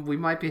 We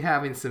might be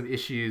having some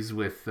issues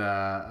with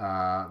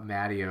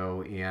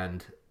Matteo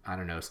and I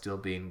don't know, still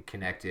being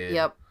connected.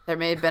 Yep, there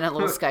may have been a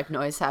little Skype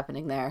noise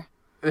happening there.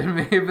 There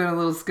may have been a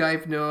little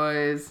Skype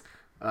noise.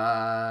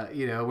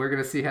 We're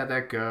gonna see how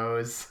that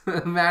goes.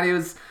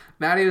 Matteo's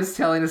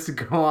telling us to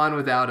go on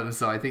without him,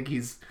 so I think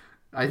he's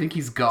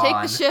gone.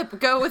 Take the ship,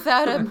 go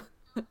without him.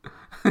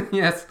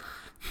 Yes.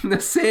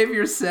 Save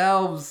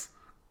yourselves.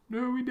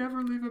 No, we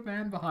never leave a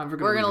man behind.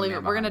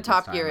 We're gonna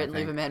top gear it and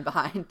leave a man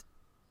behind.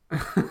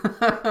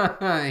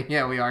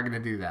 Yeah, we are gonna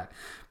do that.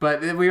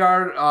 But we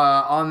are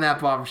on that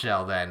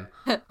bombshell then.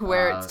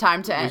 Where it's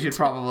time to end. We should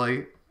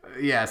probably...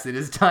 Yes, it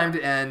is time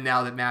to end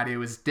now that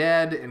Matteo is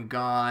dead and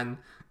gone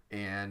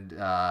and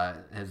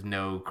has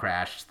no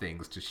crash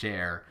things to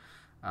share.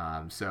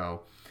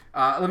 So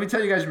let me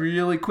tell you guys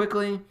really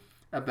quickly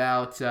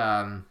about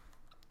the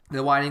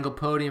Wide Angle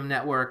Podium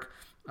Network.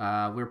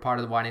 We're part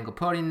of the Wide Angle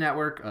Podium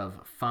Network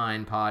of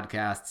fine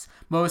podcasts,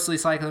 mostly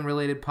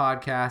cycling-related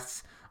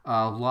podcasts.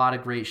 A lot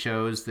of great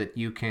shows that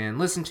you can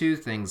listen to,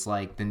 things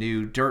like the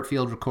new Dirt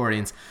Field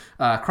Recordings,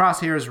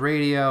 Crosshairs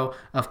Radio,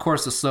 of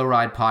course the Slow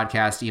Ride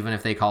Podcast, even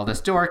if they called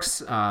us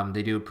dorks.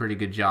 They do a pretty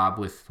good job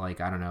with,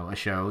 a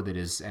show that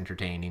is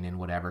entertaining and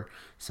whatever.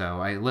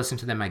 So I listen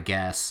to them, I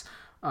guess.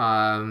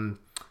 Adam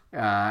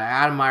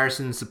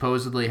Meyerson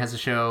supposedly has a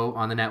show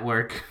on the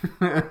network.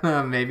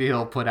 Maybe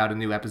he'll put out a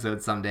new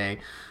episode someday.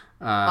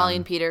 Molly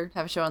and Peter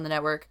have a show on the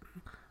network.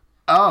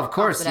 Oh, of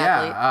course,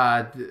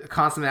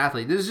 Consummate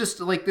Athlete. There's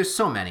just there's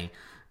so many.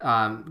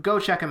 Go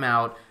check them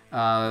out.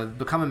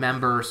 Become a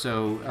member.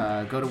 So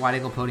go to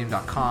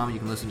wideanglepodium.com. You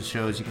can listen to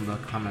shows. You can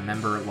become a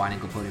member at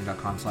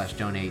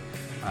wideanglepodium.com/donate.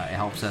 It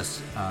helps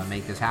us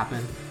make this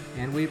happen.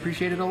 And we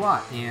appreciate it a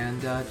lot.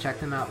 And check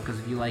them out, because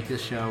if you like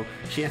this show,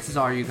 chances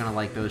are you're going to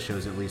like those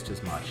shows at least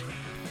as much,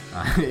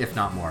 if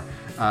not more.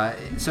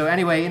 So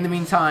anyway, in the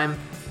meantime,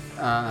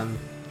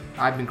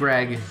 I've been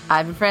Greg.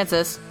 I've been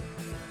Francis.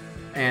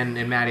 And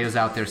Matteo's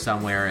out there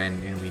somewhere,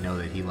 and we know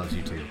that he loves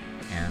you too.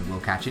 And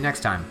we'll catch you next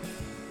time.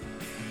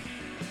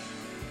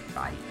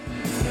 Bye.